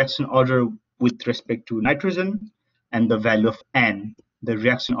 the reaction order with respect to nitrogen, and the value of N, the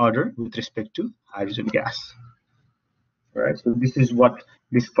reaction order with respect to hydrogen gas. All right, so this is what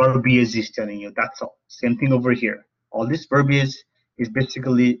this verbiage is telling you. That's all. Same thing over here. All this verbiage is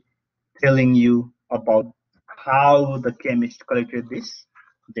basically telling you about how the chemist collected this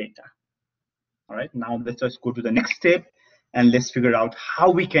data. All right, now let's just go to the next step and let's figure out how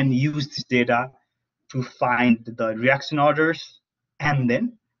we can use this data to find the reaction orders and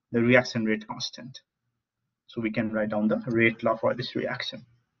then the reaction rate constant. So we can write down the rate law for this reaction.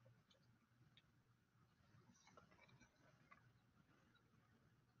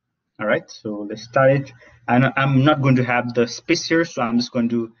 All right, so let's start it. And I'm not going to have the space here, so I'm just going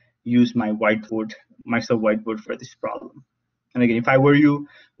to use my whiteboard, Microsoft whiteboard for this problem. And again, if I were you,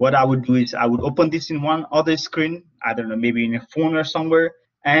 what I would do is I would open this in one other screen, I don't know, maybe in a phone or somewhere,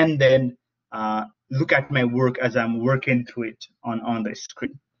 and then look at my work as I'm working through it on the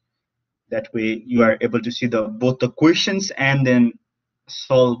screen. That way you are able to see both the questions and then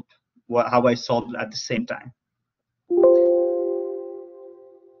solve how I solved at the same time.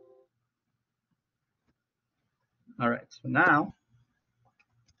 All right, so now,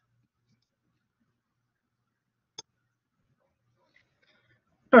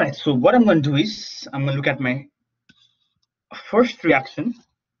 all right, so what I'm going to do is I'm going to look at my first reaction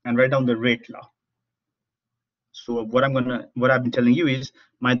and write down the rate law. So what I've been telling you is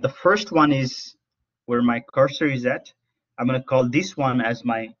the first one is where my cursor is at. I'm going to call this one as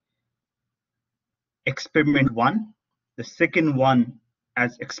my experiment 1, the second one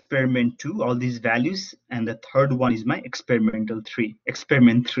as experiment 2, all these values, and the third one is my experiment 3.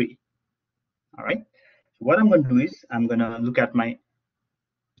 All right, so what I'm going to do is I'm going to look at my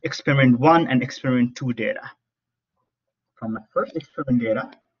experiment 1 and experiment 2 data. From my first experiment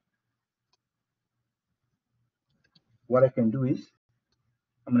data, what I can do is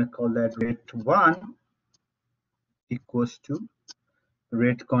I'm going to call that rate 1 equals to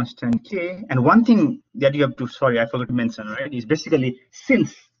rate constant K. And one thing that you have to, sorry, I forgot to mention, right, is basically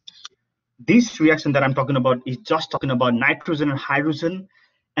since this reaction that I'm talking about is just talking about nitrogen and hydrogen,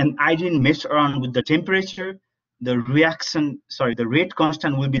 and I didn't mess around with the temperature, the rate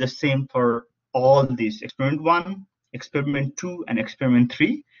constant will be the same for all these, experiment 1, experiment 2, and experiment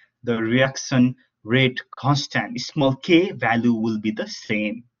 3. The reaction rate constant, small k, value will be the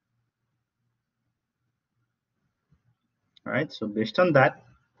same. All right, so based on that,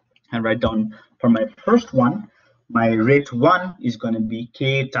 I write down for my first one, my rate 1 is going to be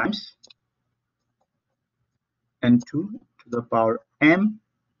K times N2 to the power M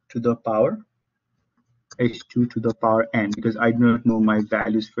to the power H2 to the power N, because I do not know my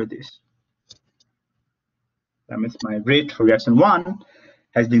values for this. That means my rate for reaction 1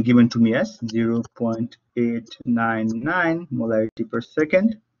 has been given to me as 0.899 molarity per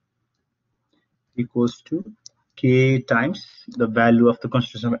second equals to K times the value of the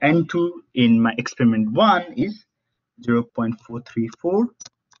concentration of N2 in my experiment 1 is 0.434.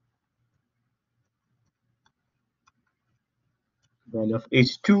 Value of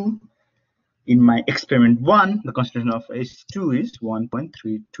H2 in my experiment 1, the concentration of H2 is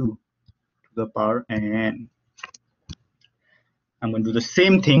 1.32 to the power N. I'm going to do the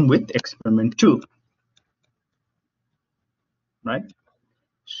same thing with experiment 2, right?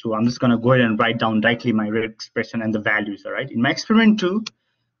 So I'm just going to go ahead and write down directly my rate expression and the values, all right? In my experiment 2,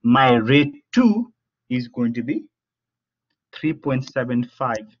 my rate 2 is going to be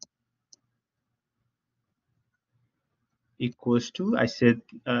 3.75 equals to, I said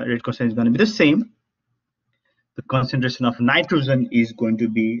rate constant is going to be the same. The concentration of nitrogen is going to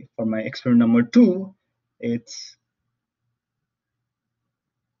be, for my experiment number 2, it's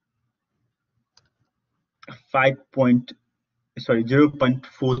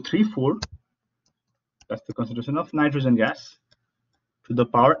 0.434. That's the concentration of nitrogen gas to the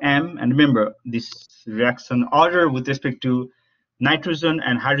power m. And remember, this reaction order with respect to nitrogen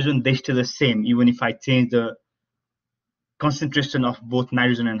and hydrogen, they stay the same even if I change the concentration of both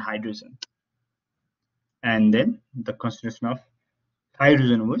nitrogen and hydrogen. And then the concentration of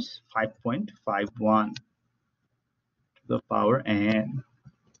hydrogen was 5.51 to the power n.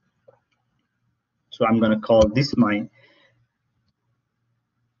 So I'm going to call this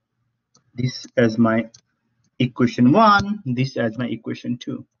as my equation 1, this as my equation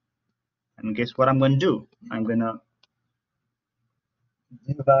 2. And guess what I'm going to do? I'm going to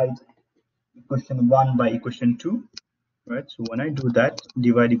divide equation 1 by equation 2, right? So when I do that,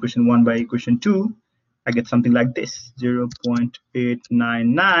 divide equation 1 by equation 2, I get something like this: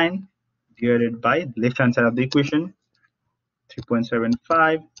 0.899 divided by the left hand side of the equation,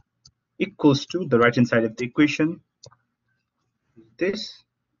 3.75, equals to the right hand side of the equation, this,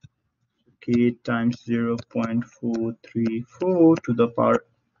 K times 0.434 to the power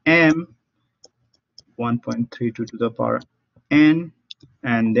m, 1.32 to the power n,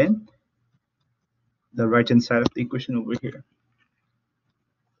 and then the right hand side of the equation over here.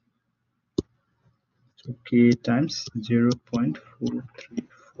 So K times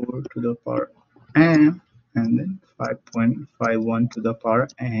 0.434 to the power m, and then 5.51 to the power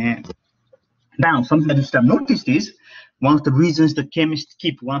n. Now, something that you should have noticed is one of the reasons the chemists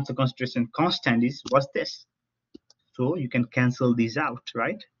keep one of the concentration constant was this. So you can cancel these out,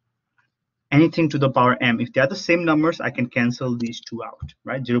 right? Anything to the power m, if they are the same numbers, I can cancel these two out,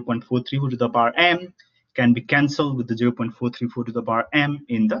 right? 0.434 to the power m can be cancelled with the 0.434 to the power m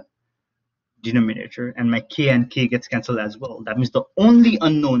in the denominator, and my k and k gets cancelled as well. That means the only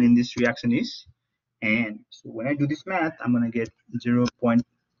unknown in this reaction is n. So when I do this math, I'm going to get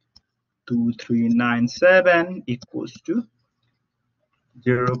 0.2397 equals to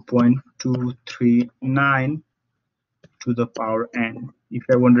 0.239 to the power n. If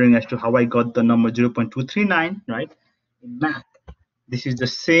you're wondering as to how I got the number 0.239, right? In math, this is the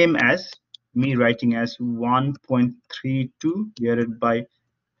same as me writing as 1.32 divided by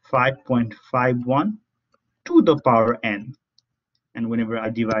 5.51 to the power n. And whenever I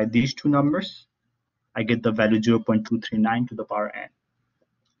divide these two numbers, I get the value 0.239 to the power n,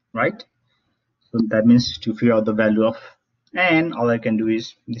 right? So that means to figure out the value of n, all I can do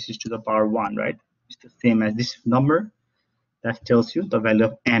is this is to the power 1, right? It's the same as this number. That tells you the value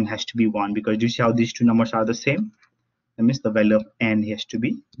of n has to be 1, because you see how these two numbers are the same? That means the value of n has to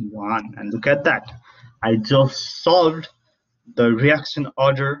be 1. And look at that. I just solved the reaction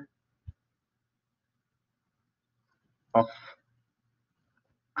order of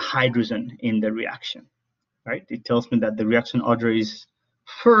hydrogen in the reaction, right? It tells me that the reaction order is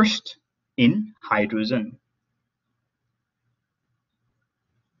first in hydrogen,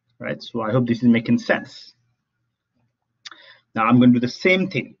 right? So I hope this is making sense. Now I'm going to do the same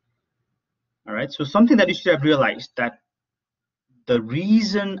thing. All right, so something that you should have realized, that the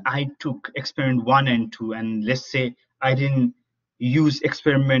reason I took experiment 1 and 2, and let's say I didn't use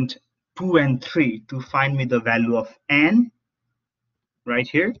experiment 2 and 3 to find me the value of n right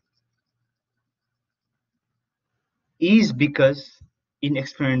here, is because in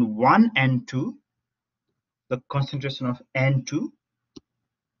experiment 1 and 2, the concentration of N2,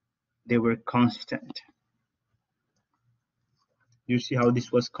 they were constant. You see how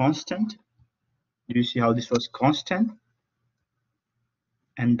this was constant? Do you see how this was constant?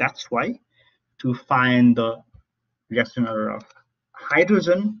 And that's why, to find the reaction order of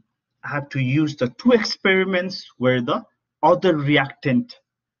hydrogen, I have to use the two experiments where the other reactant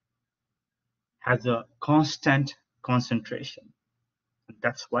has a constant concentration. And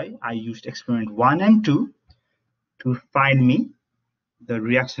that's why I used experiment 1 and 2 to find me the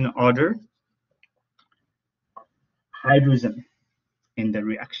reaction order of hydrogen in the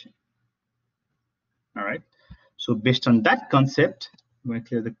reaction. All right, so based on that concept, I'm going to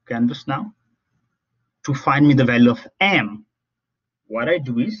clear the canvas now. To find me the value of m, what I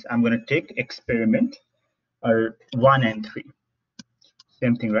do is I'm going to take experiment 1 and 3.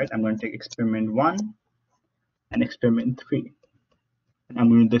 Same thing, right? I'm going to take experiment 1 and experiment 3. I'm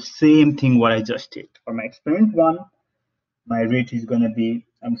going to do the same thing what I just did. For my experiment 1, my rate is going to be,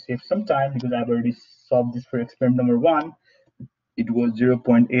 I'm save some time because I've already solved this for experiment number 1. It was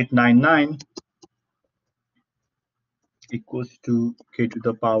 0.899 equals to k to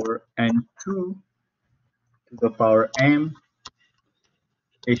the power n2 to the power m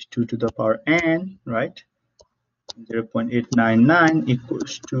h2 to the power n, right? 0.899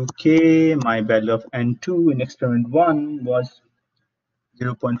 equals to k. My value of n2 in experiment 1 was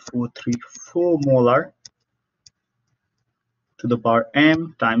 0.434 molar to the power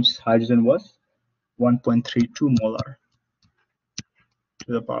m times hydrogen was 1.32 molar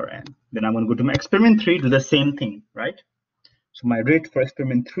to the power n. Then I'm going to go to my experiment 3, do the same thing, right? So my rate for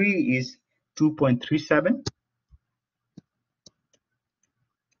experiment 3 is 2.37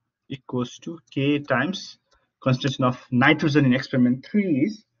 equals to k times concentration of nitrogen in experiment 3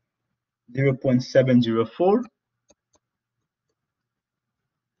 is 0.704 to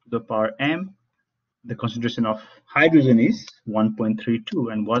the power m. The concentration of hydrogen is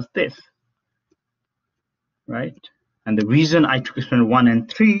 1.32, and what's this, right? And the reason I took experiment 1 and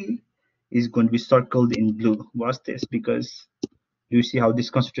 3 is going to be circled in blue. What's this? Because you see how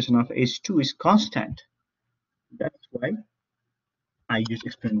this concentration of H2 is constant. That's why I use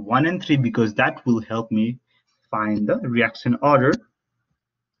experiment 1 and 3, because that will help me find the reaction order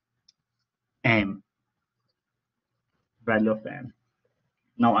M, value of M.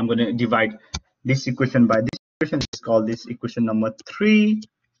 Now I'm going to divide this equation by this equation. Let's call this equation number 3.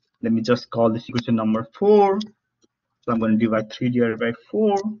 Let me just call this equation number 4. So I'm going to divide 3 divided by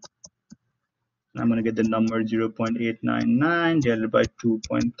 4. I'm going to get the number 0.899 divided by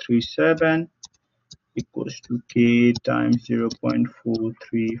 2.37 equals to k times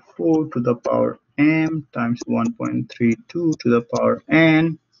 0.434 to the power m times 1.32 to the power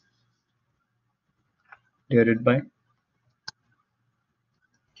n divided by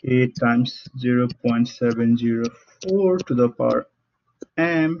k times 0.704 to the power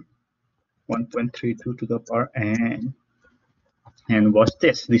m 1.32 to the power n. And what's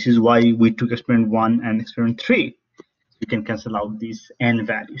this? This is why we took experiment 1 and experiment 3. You can cancel out these n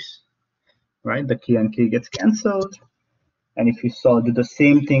values, right? The k and k gets cancelled. And if you do the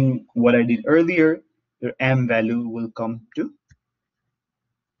same thing what I did earlier, your m value will come to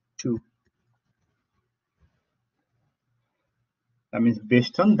 2. That means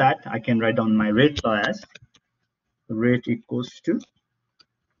based on that, I can write down my rate law as rate equals to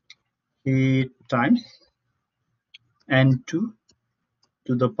k times n2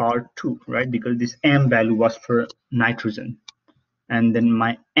 to the power 2, right? Because this m value was for nitrogen. And then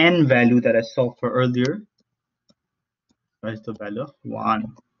my n value that I solved for earlier is the value of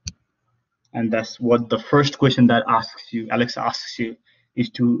 1. And that's what the first question that Alex asks you,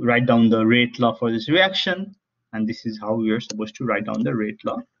 is to write down the rate law for this reaction. And this is how we are supposed to write down the rate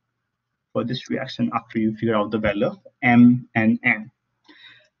law for this reaction after you figure out the value of m and n.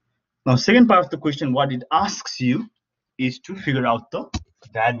 Now, second part of the question, what it asks you is to figure out the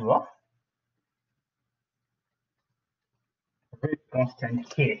value of rate constant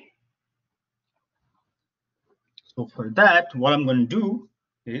K. So for that, what I'm going to do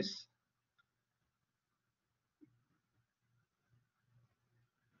is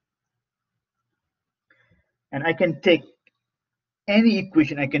and I can take any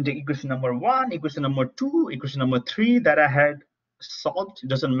equation. I can take equation number 1, equation number 2, equation number 3 that I had solved. It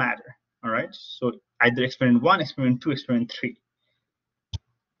doesn't matter. All right. So either experiment 1, experiment 2, experiment 3.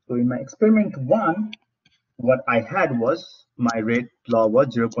 So in my experiment 1, what I had was my rate law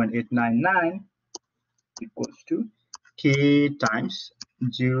was 0.899 equals to k times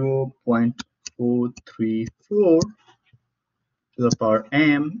 0.434 to the power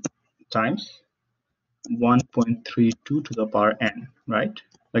m times 1.32 to the power n, right?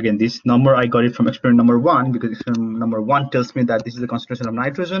 Again, this number I got it from experiment number 1, because experiment number 1 tells me that this is the concentration of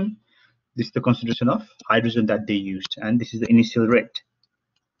nitrogen, this is the concentration of hydrogen that they used, and this is the initial rate.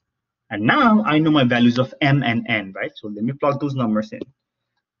 And now I know my values of m and n, right? So let me plug those numbers in.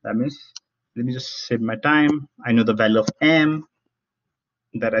 That means, let me just save my time. I know the value of m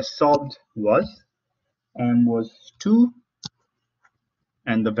that I solved was 2,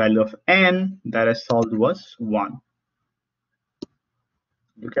 and the value of n that I solved was 1.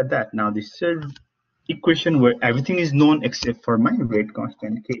 Look at that. Now this is an equation where everything is known except for my rate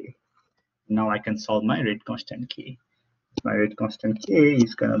constant k. Now I can solve my rate constant k. My rate constant k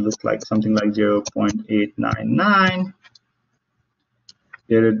is going to look like something like 0.899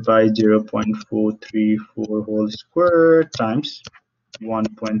 divided by 0.434 whole square times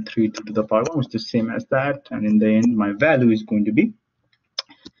 1.32 to the power 1, which is the same as that. And in the end, my value is going to be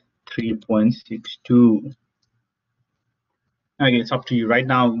 3.62. Okay, it's up to you. Right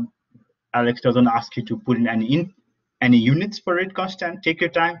now, Alex doesn't ask you to put in any units for rate constant. Take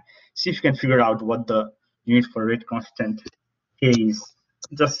your time. See if you can figure out what the unit for rate constant K is,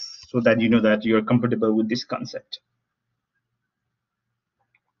 just so that you know that you're comfortable with this concept.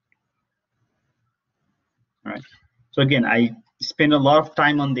 All right. So again, I spend a lot of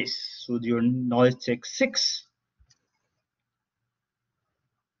time on this. So your knowledge check 6.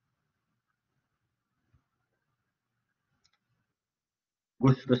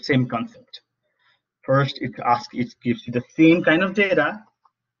 Goes to the same concept. First, it gives you the same kind of data,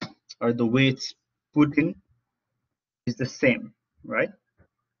 or the way it's put in is the same, right?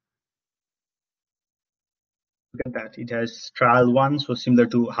 Look at that. It has trial 1, so similar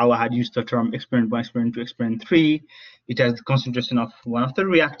to how I had used the term experiment 1, experiment 2, experiment 3. It has the concentration of one of the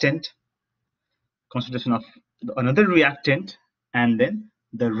reactant, concentration of another reactant, and then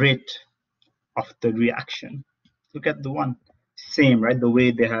the rate of the reaction. Look at the one, same, right? The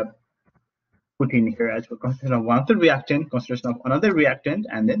way they have put in here as well. Concentration of one of the reactant, concentration of another reactant,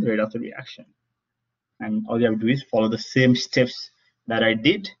 and then rate of the reaction. And all you have to do is follow the same steps that I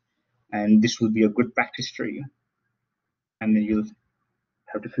did, and this will be a good practice for you. And then you'll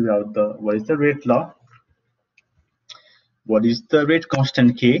have to figure out what is the rate law, what is the rate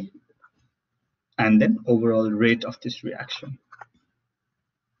constant K, and then overall rate of this reaction.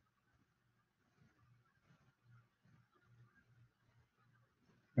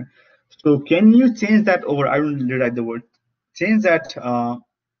 So can you change that over, I don't really like the word, change that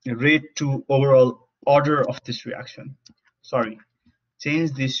rate to overall order of this reaction. Sorry,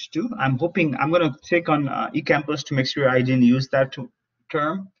 change this to, I'm hoping, I'm going to check on eCampus to make sure I didn't use that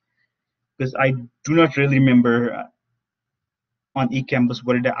term, because I do not really remember on eCampus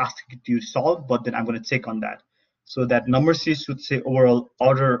what did I ask it to solve, but then I'm going to check on that. So that number C should say overall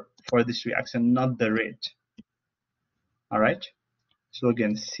order for this reaction, not the rate. All right. So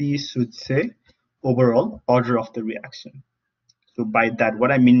again, C should say overall order of the reaction. So by that,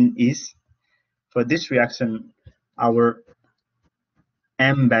 what I mean is, for this reaction, our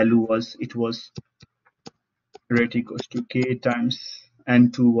M value was, it was rate equals to K times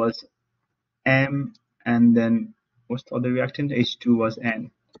N2 was M, and then what's the other reactant? H2 was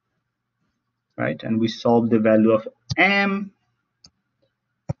N, right? And we solved the value of M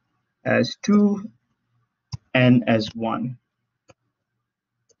as 2, N as 1.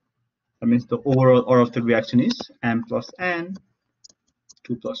 That means the overall order of the reaction is M plus N,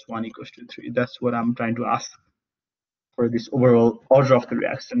 2 plus 1 equals to 3. That's what I'm trying to ask for, this overall order of the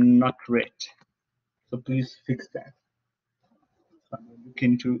reaction, not rate. So please fix that. So I'm going to look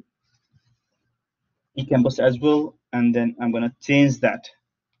into eCampus as well, and then I'm going to change that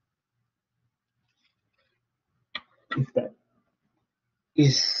if that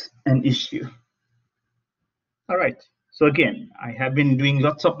is an issue. All right. So again, I have been doing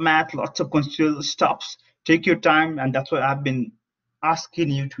lots of math, lots of conceptual stops. Take your time, and that's why I've been asking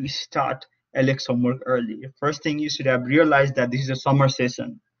you to start LX homework early. First thing, you should have realized that this is a summer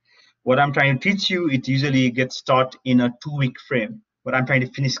session. What I'm trying to teach you, it usually gets taught in a 2-week frame. But I'm trying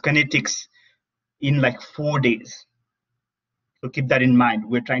to finish kinetics in like 4 days. So keep that in mind.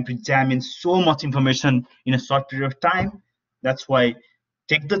 We're trying to jam in so much information in a short period of time. That's why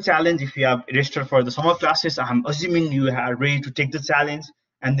take the challenge. If you have registered for the summer classes, I'm assuming you are ready to take the challenge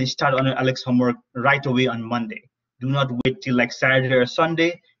and then start on your Alex homework right away on Monday. Do not wait till like Saturday or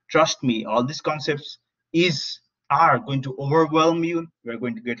Sunday. Trust me, all these concepts are going to overwhelm you. You're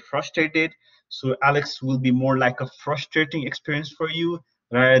going to get frustrated. So Alex will be more like a frustrating experience for you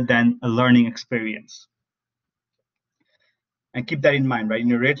rather than a learning experience. And keep that in mind, right? In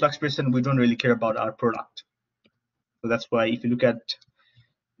your rate law expression, we don't really care about our product. So that's why if you look at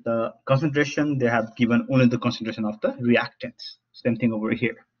the concentration, they have given only the concentration of the reactants. Same thing over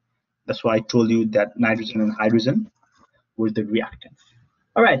here. That's why I told you that nitrogen and hydrogen were the reactants.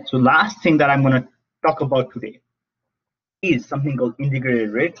 All right, so last thing that I'm going to talk about today is something called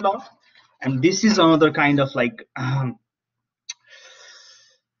integrated rate law. And this is another kind of like, I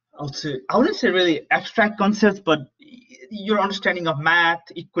wouldn't say really abstract concepts, but your understanding of math,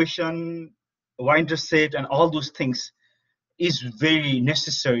 equation, y-intercept, and all those things is very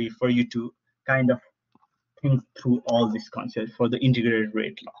necessary for you to kind of think through all these concepts for the integrated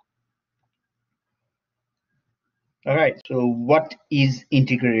rate law. All right, so what is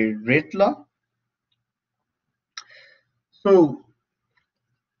integrated rate law? So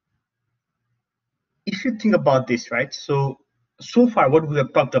if you think about this, right? So far what we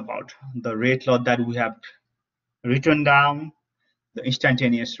have talked about, the rate law that we have written down, the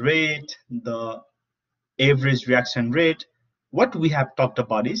instantaneous rate, the average reaction rate, what we have talked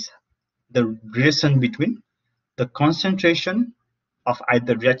about is the relation between the concentration of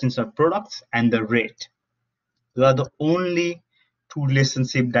either reactants or products and the rate. Those are the only two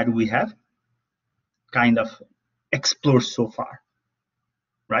relationships that we have kind of explored so far,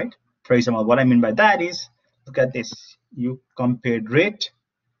 right? For example, what I mean by that is, look at this. You compared rate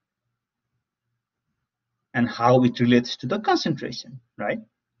and how it relates to the concentration, right?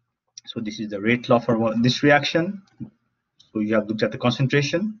 So this is the rate law for this reaction. So you have looked at the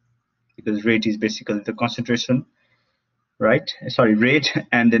concentration, because rate is basically the concentration, right? Sorry, rate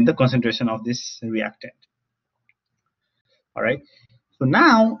and then the concentration of this reactant. All right. So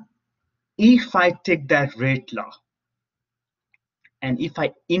now, if I take that rate law and if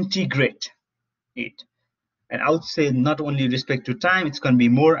I integrate it, and I would say not only respect to time, it's going to be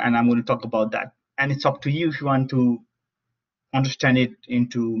more, and I'm going to talk about that. And it's up to you if you want to understand it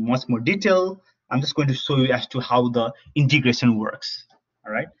into much more detail. I'm just going to show you as to how the integration works.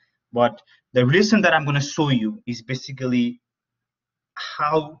 All right. But the reason that I'm going to show you is basically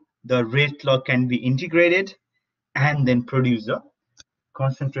how the rate law can be integrated and then produce a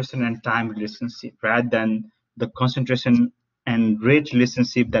concentration and time relationship rather than the concentration and rate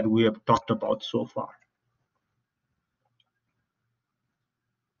relationship that we have talked about so far.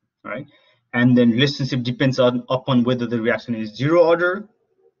 All right. And then relationship depends upon whether the reaction is zero order.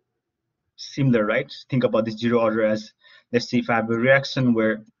 Similar, right? Think about this zero order as, let's see, if I have a reaction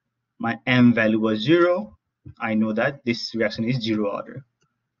where my M value was 0, I know that this reaction is zero order,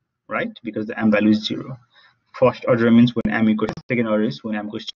 right? Because the M value is 0. First order means when M equals to, second order is when M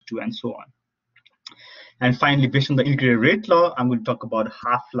equals to 2, and so on. And finally, based on the integrated rate law, I'm going to talk about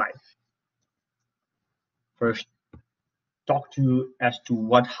half-life. First, talk to you as to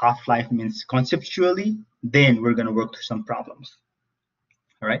what half-life means conceptually, then we're going to work through some problems.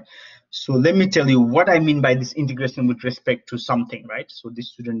 All right, so let me tell you what I mean by this integration with respect to something, right? So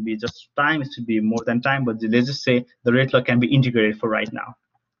this shouldn't be just time, it should be more than time, but let's just say the rate law can be integrated for right now.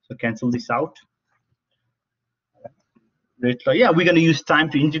 So cancel this out. Rate law, yeah, we're going to use time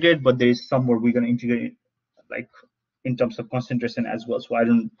to integrate, but there is somewhere we're going to integrate like in terms of concentration as well. So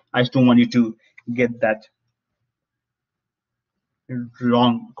I just don't want you to get that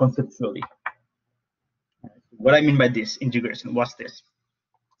wrong conceptually. What I mean by this integration, what's this?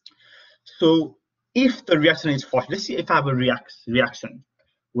 So if the reaction is forced, let's see if I have a reaction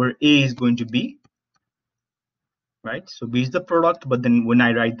where A is going to B, right? So B is the product, but then when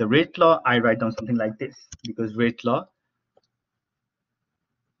I write the rate law, I write down something like this, because rate law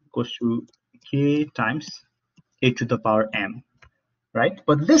goes to K times A to the power M, right?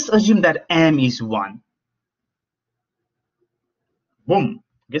 But let's assume that M is 1. Boom,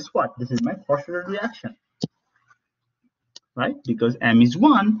 guess what? This is my first order reaction, right? Because M is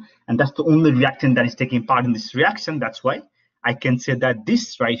 1, and that's the only reactant that is taking part in this reaction. That's why I can say that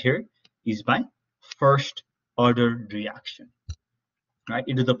this right here is my first order reaction, right?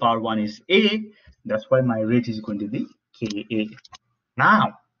 E to the power 1 is A. That's why my rate is going to be Ka.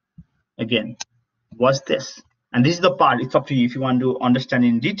 Now, again, what's this? And this is the part, it's up to you. If you want to understand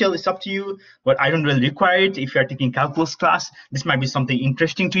in detail, it's up to you, but I don't really require it. If you're taking calculus class, this might be something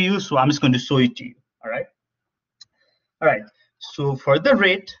interesting to you, so I'm just going to show it to you, all right? All right, so for the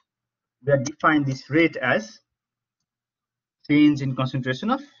rate, we have defined this rate as change in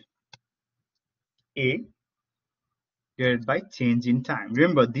concentration of A divided by change in time.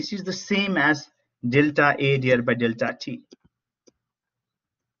 Remember, this is the same as delta A divided by delta T,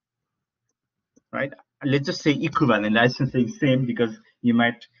 right? Let's just say equivalent. I shouldn't say same because you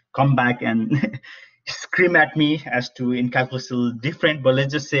might come back and scream at me as to in calculus still different, but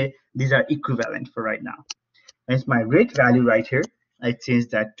let's just say these are equivalent for right now. That's my rate value right here. I change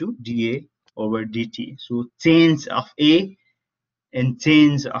that to dA over dt. So change of A and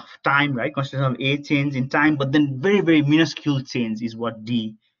change of time, right? Concentration of A change in time, but then very, very minuscule change is what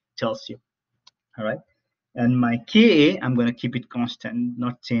D tells you. All right. And my Ka, I'm going to keep it constant,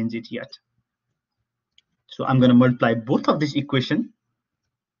 not change it yet. So I'm going to multiply both of this equation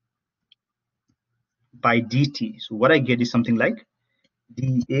by dt. So what I get is something like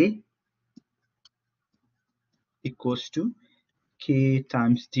dA equals to K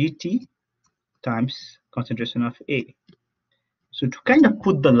times dt times concentration of A. So to kind of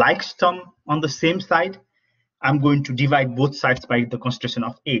put the like term on the same side, I'm going to divide both sides by the concentration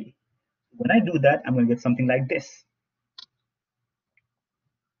of A. When I do that, I'm going to get something like this.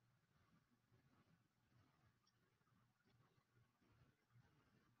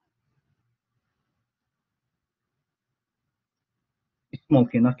 Small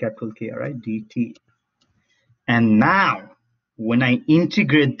k, not capital K, all right, dt. And now, when I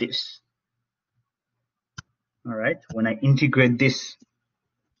integrate this, all right, when I integrate this,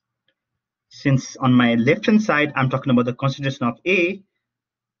 since on my left hand side, I'm talking about the concentration of A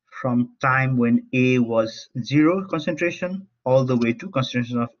from time when A was 0 concentration all the way to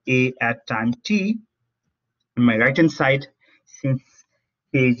concentration of A at time t. On my right hand side, since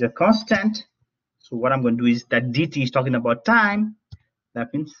A is a constant, so what I'm going to do is that dt is talking about time.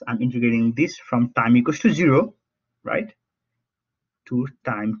 That means I'm integrating this from time equals to 0, right, to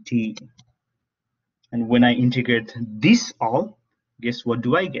time t. And when I integrate this all, guess what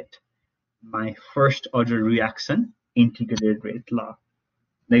do I get? My first order reaction integrated rate law.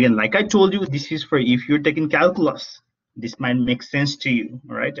 And again, like I told you, this is for if you're taking calculus. This might make sense to you,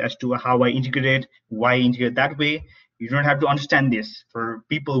 all right, as to how I integrate, why I integrate that way. You don't have to understand this. For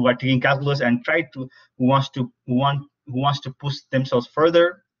people who are taking calculus and who wants to push themselves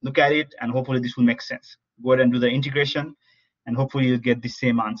further, look at it, and hopefully this will make sense. Go ahead and do the integration, and hopefully you'll get the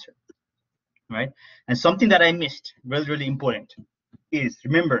same answer, right? And something that I missed, really, really important, is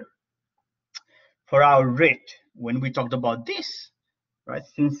remember for our rate when we talked about this, right?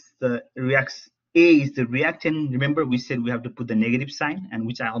 Since the A is the reactant, remember we said we have to put the negative sign, and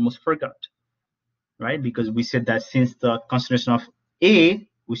which I almost forgot, right? Because we said that since the concentration of A,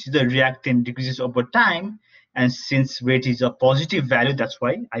 which is the reactant, decreases over time, and since rate is a positive value, that's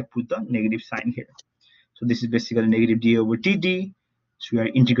why I put the negative sign here. So this is basically negative dA over TD. So we are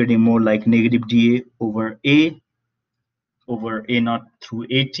integrating more like negative dA over A naught through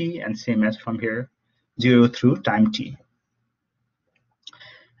AT, and same as from here, 0 through time t.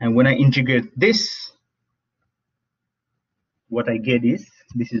 And when I integrate this, what I get is,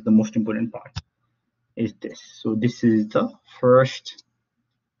 this is the most important part, is this. So this is the first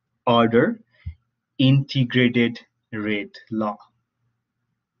order integrated rate law.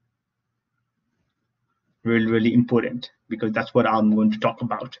 Really, really important, because that's what I'm going to talk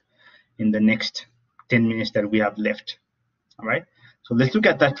about in the next 10 minutes that we have left. All right. So let's look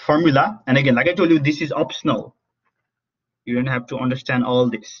at that formula. And again, like I told you, this is optional. You don't have to understand all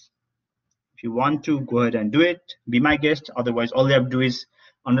this. If you want to, go ahead and do it. Be my guest. Otherwise, all you have to do is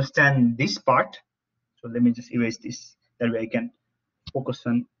understand this part. So let me just erase this. That way I can focus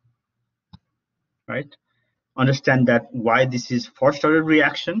on, right? Understand that why this is first order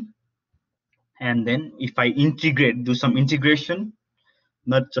reaction. And then if I integrate, do some integration,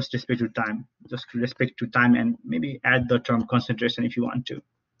 not just respect to time, just respect to time, and maybe add the term concentration if you want to.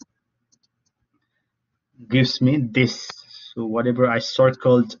 Gives me this. So whatever I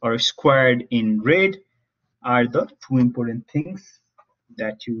circled or squared in red are the two important things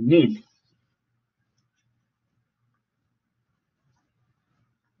that you need.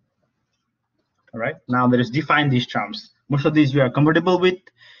 All right, now let us define these terms. Most of these we are comfortable with,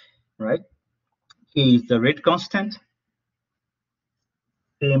 right? K is the rate constant,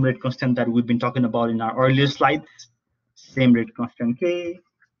 same rate constant that we've been talking about in our earlier slides, same rate constant K,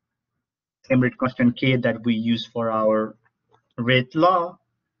 same rate constant K that we use for our rate law.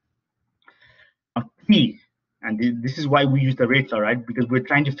 P, and this is why we use the rate law, right? Because we're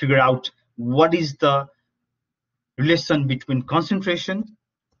trying to figure out what is the relation between concentration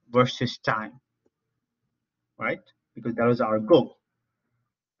versus time, right? Because that was our goal,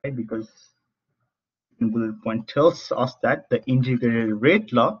 right? Because bullet point tells us that the integrated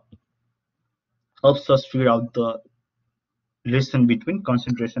rate law helps us figure out the relation between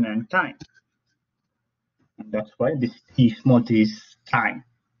concentration and time. And that's why this T small t is time.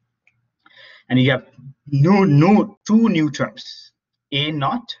 And you have two new terms, A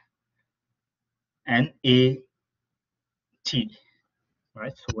naught and A T,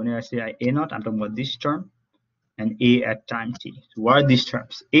 right? So when I say A naught, I'm talking about this term, and A at time t. So what are these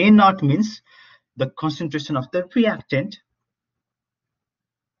terms? A naught means the concentration of the reactant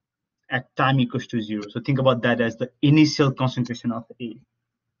at time equals to 0. So think about that as the initial concentration of A.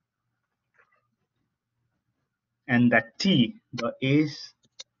 And that T, the A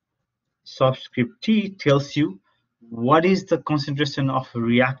subscript T, tells you what is the concentration of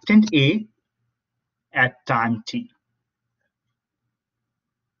reactant A at time t.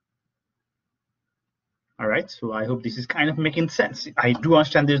 All right, so I hope this is kind of making sense. I do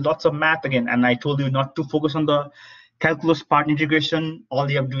understand there's lots of math again, and I told you not to focus on the calculus part integration. All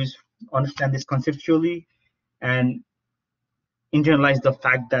you have to do is understand this conceptually and internalize the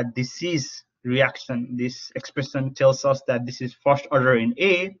fact that this is reaction. This expression tells us that this is first order in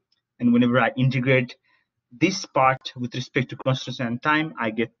A, and whenever I integrate this part with respect to concentration and time,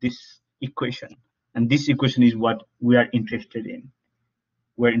 I get this equation. And this equation is what we are interested in.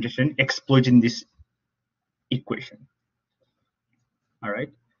 We're interested in exploiting this equation. All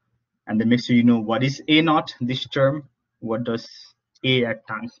right. And then make sure you know what is A naught, this term, what does A at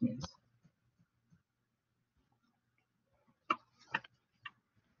times means.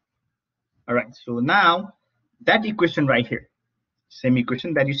 All right, so now that equation right here, same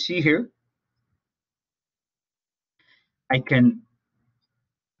equation that you see here, I can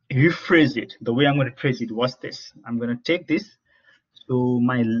rephrase it. The way I'm going to phrase it was this. I'm going to take this. So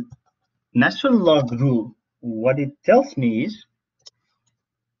my natural log rule, what it tells me is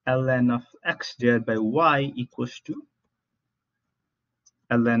ln of x divided by y equals to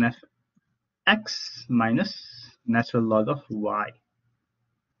ln of x minus natural log of y.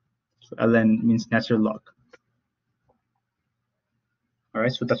 So ln means natural log. All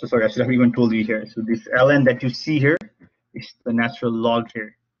right, so that's what, sorry, I should have even told you here. So this ln that you see here is the natural log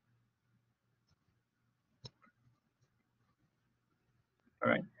here. All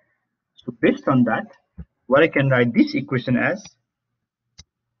right, so based on that, what I can write this equation as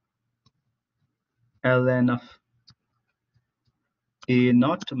ln of a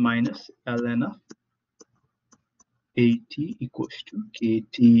naught minus ln of at equals to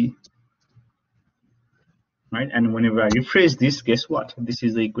kt. Right, and whenever I rephrase this, guess what? This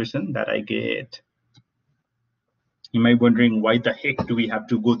is the equation that I get. You might be wondering, why the heck do we have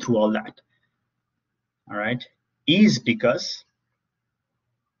to go through all that? All right, is because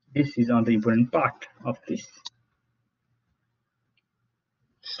this is on the important part of this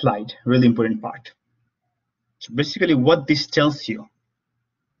slide, really important part. So basically what this tells you,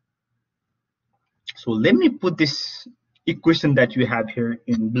 so let me put this equation that you have here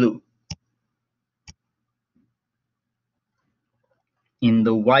in blue in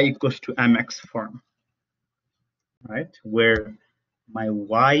the y equals to mx form, right, where my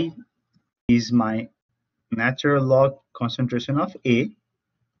y is my natural log concentration of A,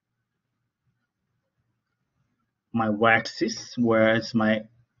 my y-axis, whereas my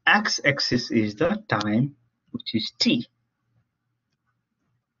x-axis is the time, which is t,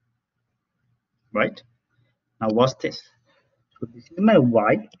 right? Now what's this? So this is my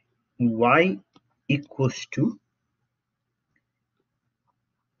y equals to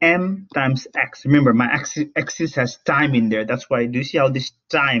m times x. Remember, my axis has time in there. That's why, do you see how this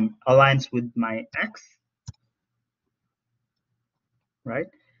time aligns with my x, right?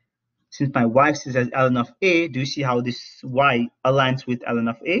 Since my y-axis has ln of A, do you see how this y aligns with ln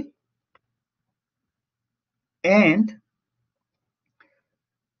of A? And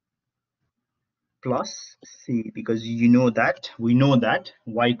plus c, because you know that, we know that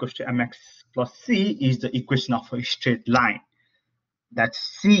y equals to mx plus c is the equation of a straight line. That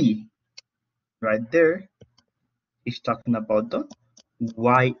c right there is talking about the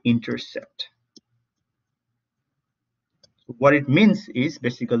y-intercept. So what it means is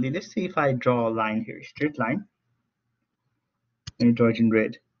basically, let's see if I draw a line here, straight line, and draw it in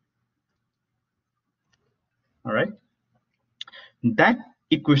red. All right, that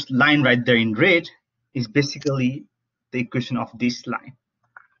equation line right there in red is basically the equation of this line.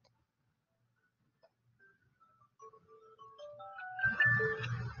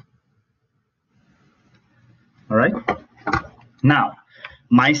 All right, now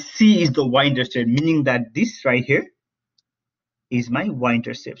my c is the y-intercept, meaning that this right here is my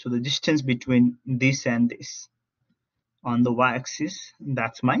y-intercept. So the distance between this and this on the y-axis,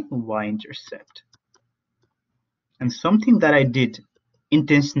 that's my y-intercept. And something that I did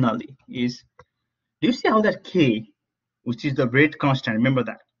intentionally is, do you see how that k, which is the rate constant, remember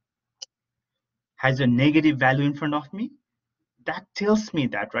that, has a negative value in front of me? That tells me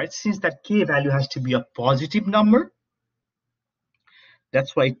that, right, since that k value has to be a positive number,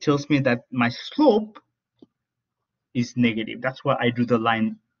 that's why it tells me that my slope is negative. That's why I do the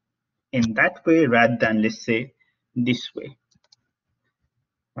line in that way rather than, let's say, this way,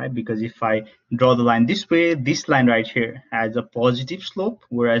 right? Because if I draw the line this way, this line right here has a positive slope,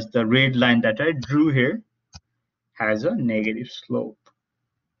 whereas the red line that I drew here has a negative slope.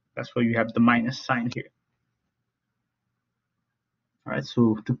 That's why you have the minus sign here. All right,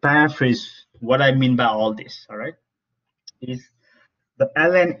 so to paraphrase what I mean by all this, all right, is the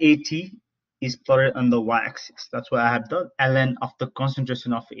ln AT is plotted on the y-axis. That's why I have the ln of the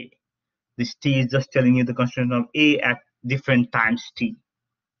concentration of A. This T is just telling you the concentration of A at different times T.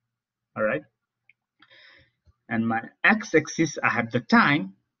 All right, and my x-axis, I have the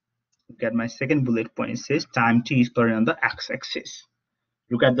time. Look at my second bullet point. It says time t is plotted on the x-axis.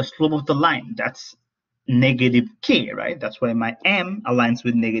 Look at the slope of the line. That's negative k, right? That's why my m aligns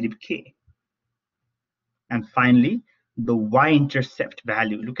with negative k. And finally, the y-intercept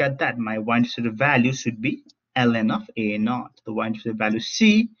value. Look at that. My y-intercept value should be ln of a naught. The y-intercept value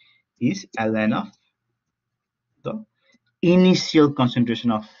c is ln of the initial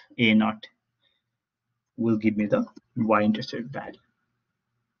concentration of a naught. Will give me the y-intercept value.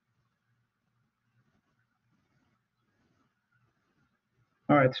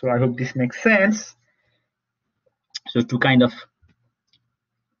 All right, so I hope this makes sense. So to kind of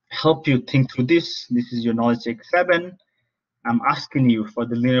help you think through this is your knowledge check 7. I'm asking you for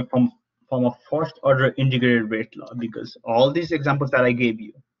the linear form of first order integrated rate law, because all these examples that I gave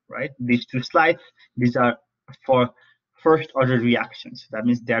you, right? These 2 slides, these are for first order reactions. That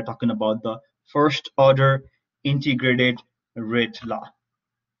means they're talking about the first order integrated rate law.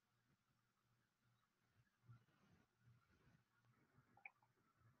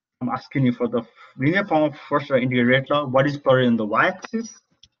 I'm asking you for the linear form of first order integrated rate law. What is plotted in the y-axis?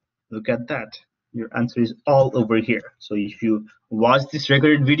 Look at that. Your answer is all over here. So if you watch this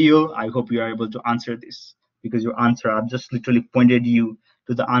recorded video, I hope you are able to answer this, because your answer, I've just literally pointed you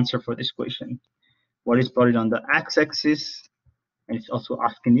to the answer for this question. What is plotted on the x-axis? And it's also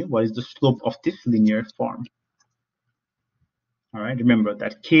asking you what is the slope of this linear form. All right, remember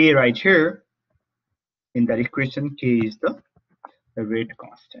that k right here in that equation, k is the rate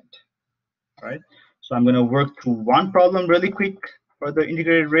constant. All right, so I'm going to work through one problem really quick for the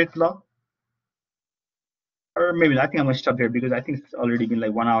integrated rate law. Or maybe I think I'm gonna stop here, because I think it's already been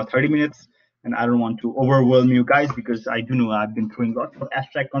like 1 hour 30 minutes, and I don't want to overwhelm you guys, because I do know I've been throwing lots of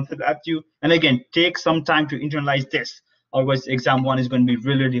abstract concepts at you. And again, take some time to internalize this, otherwise exam 1 is going to be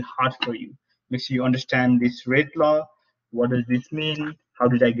really, really hard for you. Make sure you understand this rate law. What does this mean? How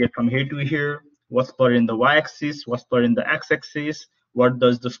did I get from here to here? What's plotted in the y-axis? What's plotted in the x-axis? What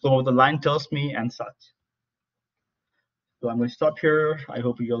does the slope of the line tells me, and such. So I'm going to stop here. I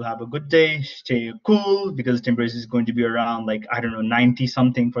hope you'll have a good day. Stay cool, because the temperature is going to be around, like, I don't know, 90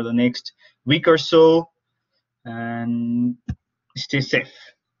 something for the next week or so. And stay safe.